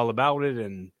learned all about it,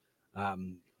 and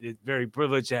it's very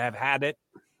privileged to have had it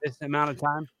this amount of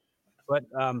time. But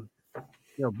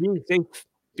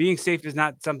being safe is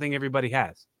not something everybody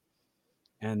has,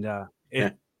 and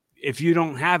if you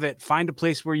don't have it, find a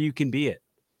place where you can be it.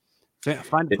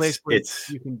 Find a place where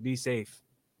you can be safe.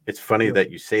 It's funny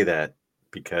that you say that,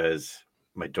 because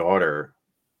my daughter,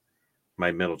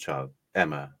 my middle child,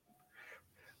 Emma,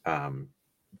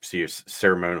 she is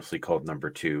ceremoniously called number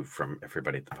 2 from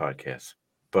everybody at the podcast.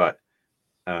 But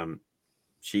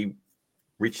she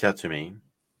reached out to me,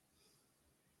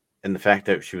 and the fact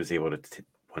that she was able to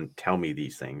tell me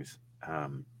these things,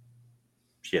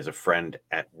 she has a friend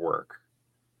at work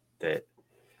that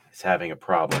is having a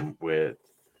problem with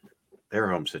their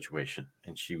home situation,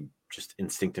 and she just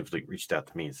instinctively reached out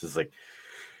to me. This is like,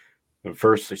 at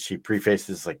first she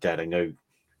prefaces like, Dad, I know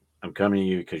I'm coming to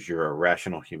you because you're a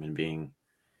rational human being,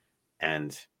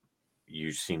 and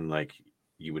you seem like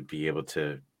you would be able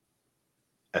to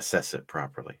assess it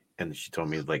properly. And she told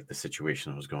me like the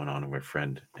situation that was going on with her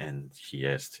friend, and she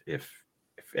asked if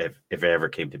it ever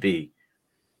came to be,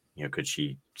 could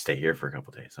she stay here for a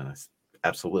couple of days? And I said,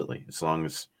 absolutely, as long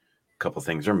as a couple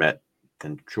things are met,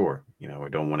 then sure. I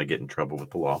don't want to get in trouble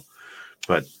with the law,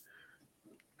 but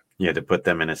to put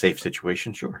them in a safe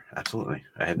situation, sure, absolutely,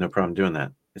 I had no problem doing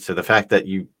that. So the fact that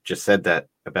you just said that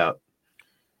about,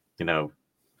 not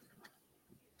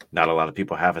a lot of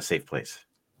people have a safe place.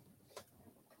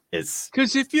 It's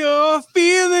because if you're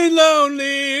feeling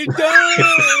lonely, don't.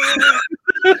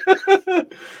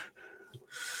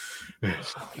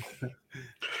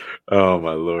 Oh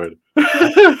my Lord.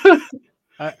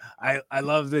 I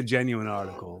love the genuine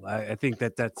article. I think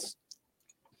that's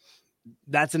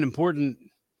an important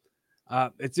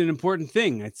it's an important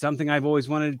thing. It's something I've always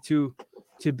wanted to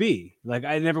be. Like,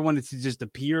 I never wanted to just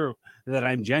appear that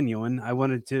I'm genuine. I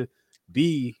wanted to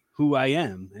be who I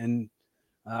am and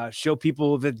show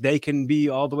people that they can be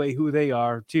all the way who they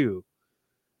are too.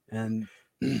 And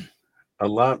a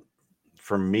lot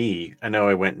for me, I know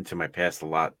I went into my past a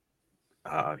lot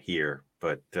here,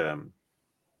 but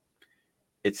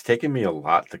it's taken me a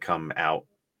lot to come out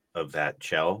of that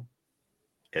shell,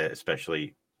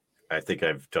 especially I think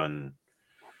I've done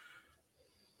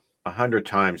 100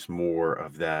 times more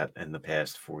of that in the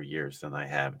past 4 years than I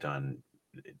have done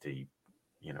the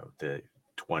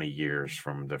 20 years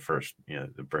from the first,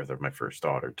 the birth of my first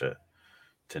daughter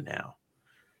to now.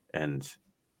 And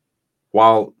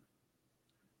while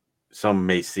some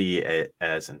may see it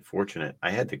as unfortunate,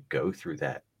 I had to go through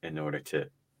that in order to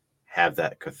have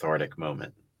that cathartic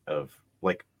moment of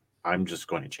like, I'm just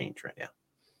going to change right now,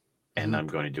 and I'm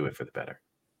going to do it for the better.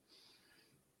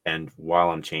 And while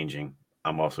I'm changing,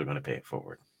 I'm also going to pay it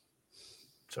forward.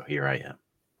 So here I am.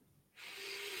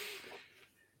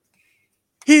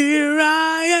 Here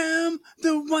I am,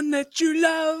 the one that you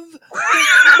love.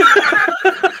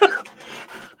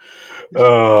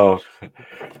 Oh,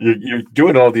 you're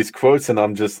doing all these quotes, and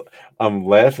I'm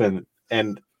laughing,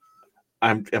 and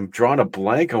I'm drawing a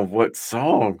blank on what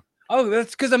song. Oh,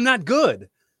 that's because I'm not good.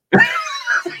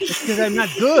 It's because I'm not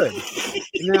good.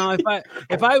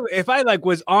 If I like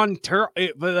was on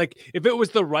but like if it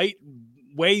was the right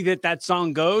way that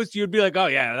song goes, you'd be like, oh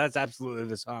yeah, that's absolutely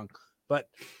the song. But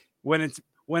when it's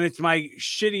my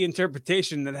shitty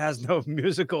interpretation that has no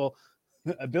musical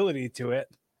ability to it.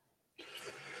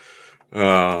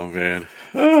 Oh man.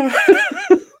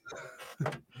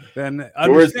 Then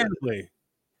understandably,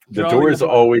 the door is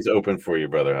always open for you,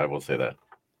 brother. I will say that.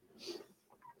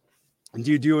 Do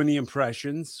you do any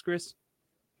impressions, Chris?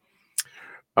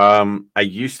 I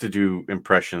used to do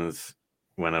impressions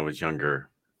when I was younger.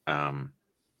 Wow,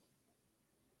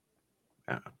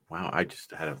 I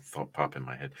just had a thought pop in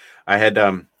my head. I had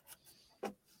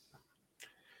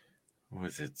what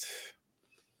was it?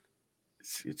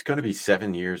 It's going to be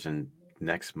 7 years in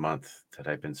next month that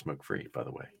I've been smoke free. By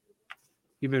the way,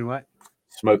 you've been what?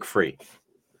 Smoke free.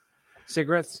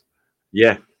 Cigarettes?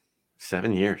 Yeah,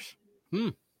 7 years.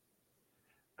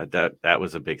 That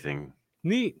was a big thing.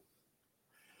 Neat.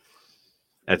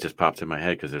 That just popped in my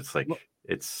head because it's like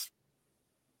it's.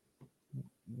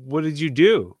 What did you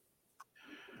do?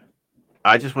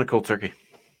 I just went cold turkey.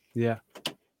 Yeah,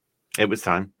 it was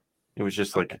time. It was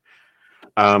just like,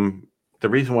 the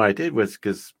reason why I did was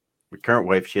because my current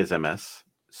wife, she has MS.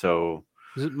 So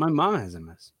my mom has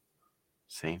MS.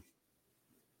 Same.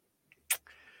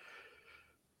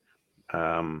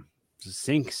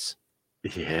 Sinks.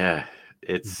 Yeah,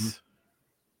 it's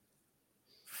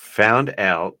found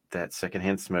out that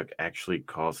secondhand smoke actually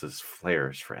causes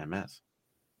flares for MS.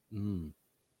 And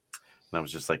I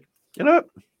was just like, you know what?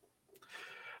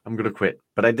 I'm gonna quit.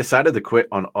 But I decided to quit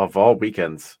on, of all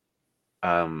weekends,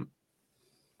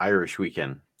 Irish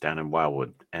weekend down in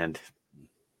Wildwood, and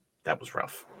that was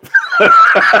rough.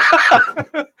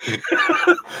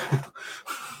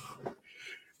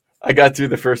 I got through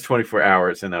the first 24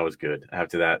 hours and that was good.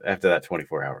 After that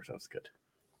 24 hours, that was good.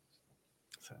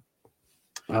 So,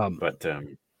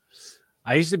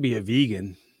 I used to be a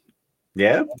vegan.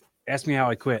 Yeah. Ask me how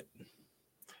I quit.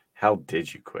 How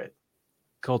did you quit?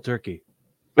 Cold turkey.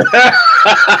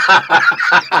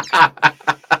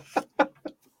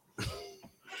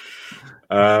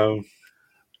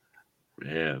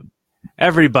 Man.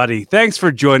 Everybody, thanks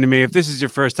for joining me. If this is your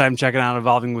first time checking out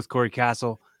Evolving with Corey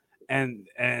Castle, and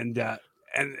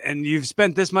you've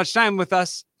spent this much time with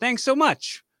us, thanks so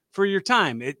much for your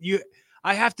time.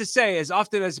 I have to say, as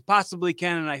often as I possibly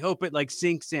can, and I hope it like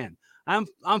sinks in. I'm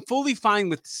fully fine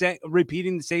with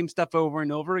repeating the same stuff over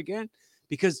and over again,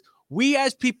 because we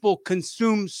as people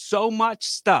consume so much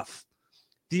stuff.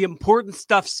 The important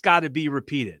stuff's got to be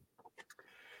repeated.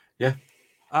 Yeah.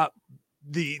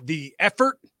 The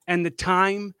effort and the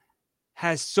time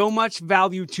has so much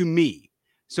value to me.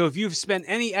 So if you've spent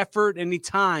any effort, any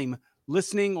time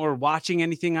listening or watching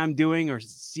anything I'm doing, or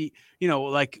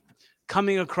like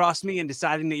coming across me and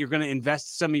deciding that you're going to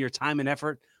invest some of your time and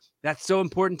effort, that's so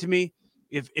important to me.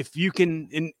 If you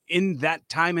can, in that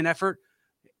time and effort,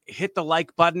 hit the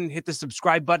like button, hit the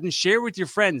subscribe button, share with your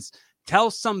friends, tell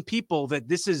some people that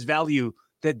this is value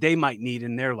that they might need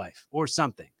in their life or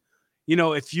something.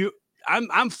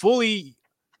 I'm fully,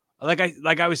 like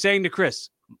I was saying to Chris,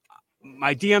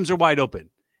 my DMs are wide open.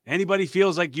 Anybody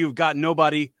feels like you've got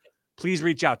nobody, please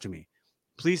reach out to me.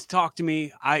 Please talk to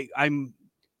me. I'm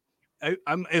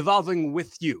evolving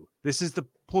with you. This is the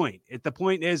point. The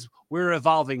point is we're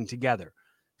evolving together.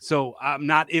 So I'm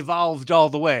not evolved all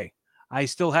the way. I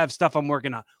still have stuff I'm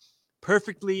working on.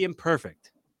 Perfectly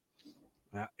imperfect.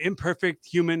 Imperfect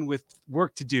human with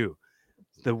work to do.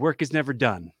 The work is never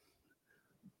done.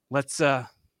 You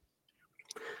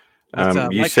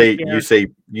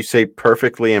say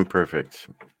perfectly imperfect.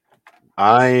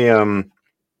 I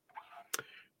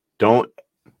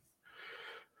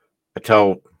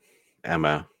tell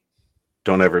Emma,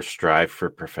 don't ever strive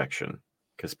for perfection,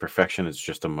 because perfection is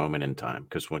just a moment in time.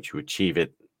 Because once you achieve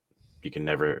it, you can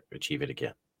never achieve it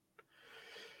again.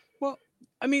 Well,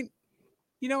 I mean,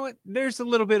 you know what? There's a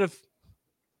little bit of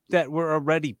that. We're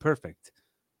already perfect.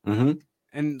 Mm-hmm.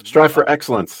 And strive for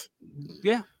excellence.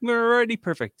 Yeah, we're already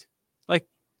perfect. Like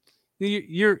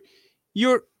your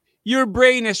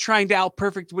brain is trying to out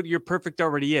perfect what your perfect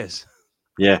already is.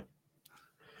 Yeah.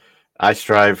 I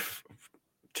strive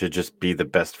to just be the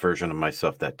best version of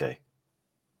myself that day.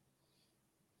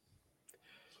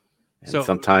 And so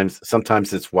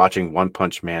sometimes it's watching One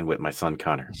Punch Man with my son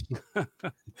Connor.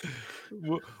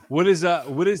 What is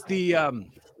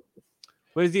the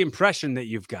impression that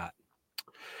you've got?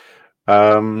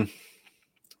 Man,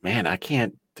 I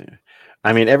can't.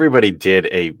 I mean, everybody did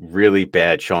a really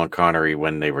bad Sean Connery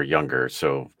when they were younger,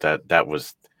 so that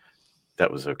was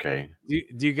okay.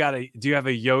 Do you have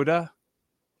a Yoda?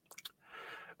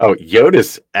 Oh,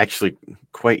 Yoda's actually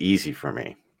quite easy for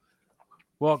me.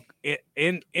 Well,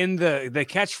 in the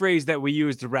catchphrase that we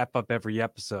use to wrap up every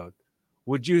episode,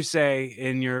 would you say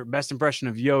in your best impression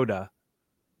of Yoda,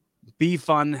 be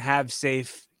fun, have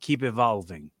safe, keep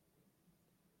evolving?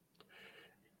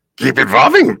 Keep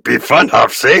evolving, be fun,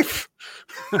 have safe.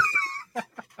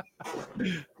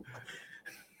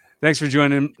 Thanks for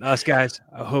joining us, guys.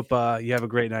 I hope you have a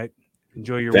great night.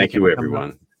 Enjoy your weekend. Thank you,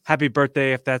 everyone. Happy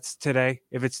birthday if that's today.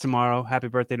 If it's tomorrow, happy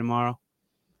birthday tomorrow.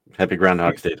 Happy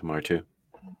Groundhog's Day tomorrow, too.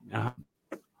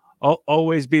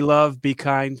 Always be loved, be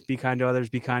kind to others,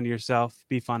 be kind to yourself,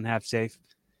 be fun, have safe,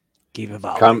 keep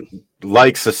evolving.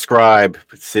 Like, subscribe,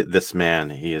 this man.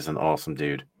 He is an awesome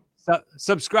dude.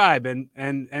 Subscribe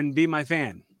and be my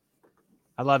fan.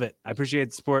 I love it. I appreciate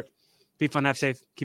the support. Be fun, have safe. Keep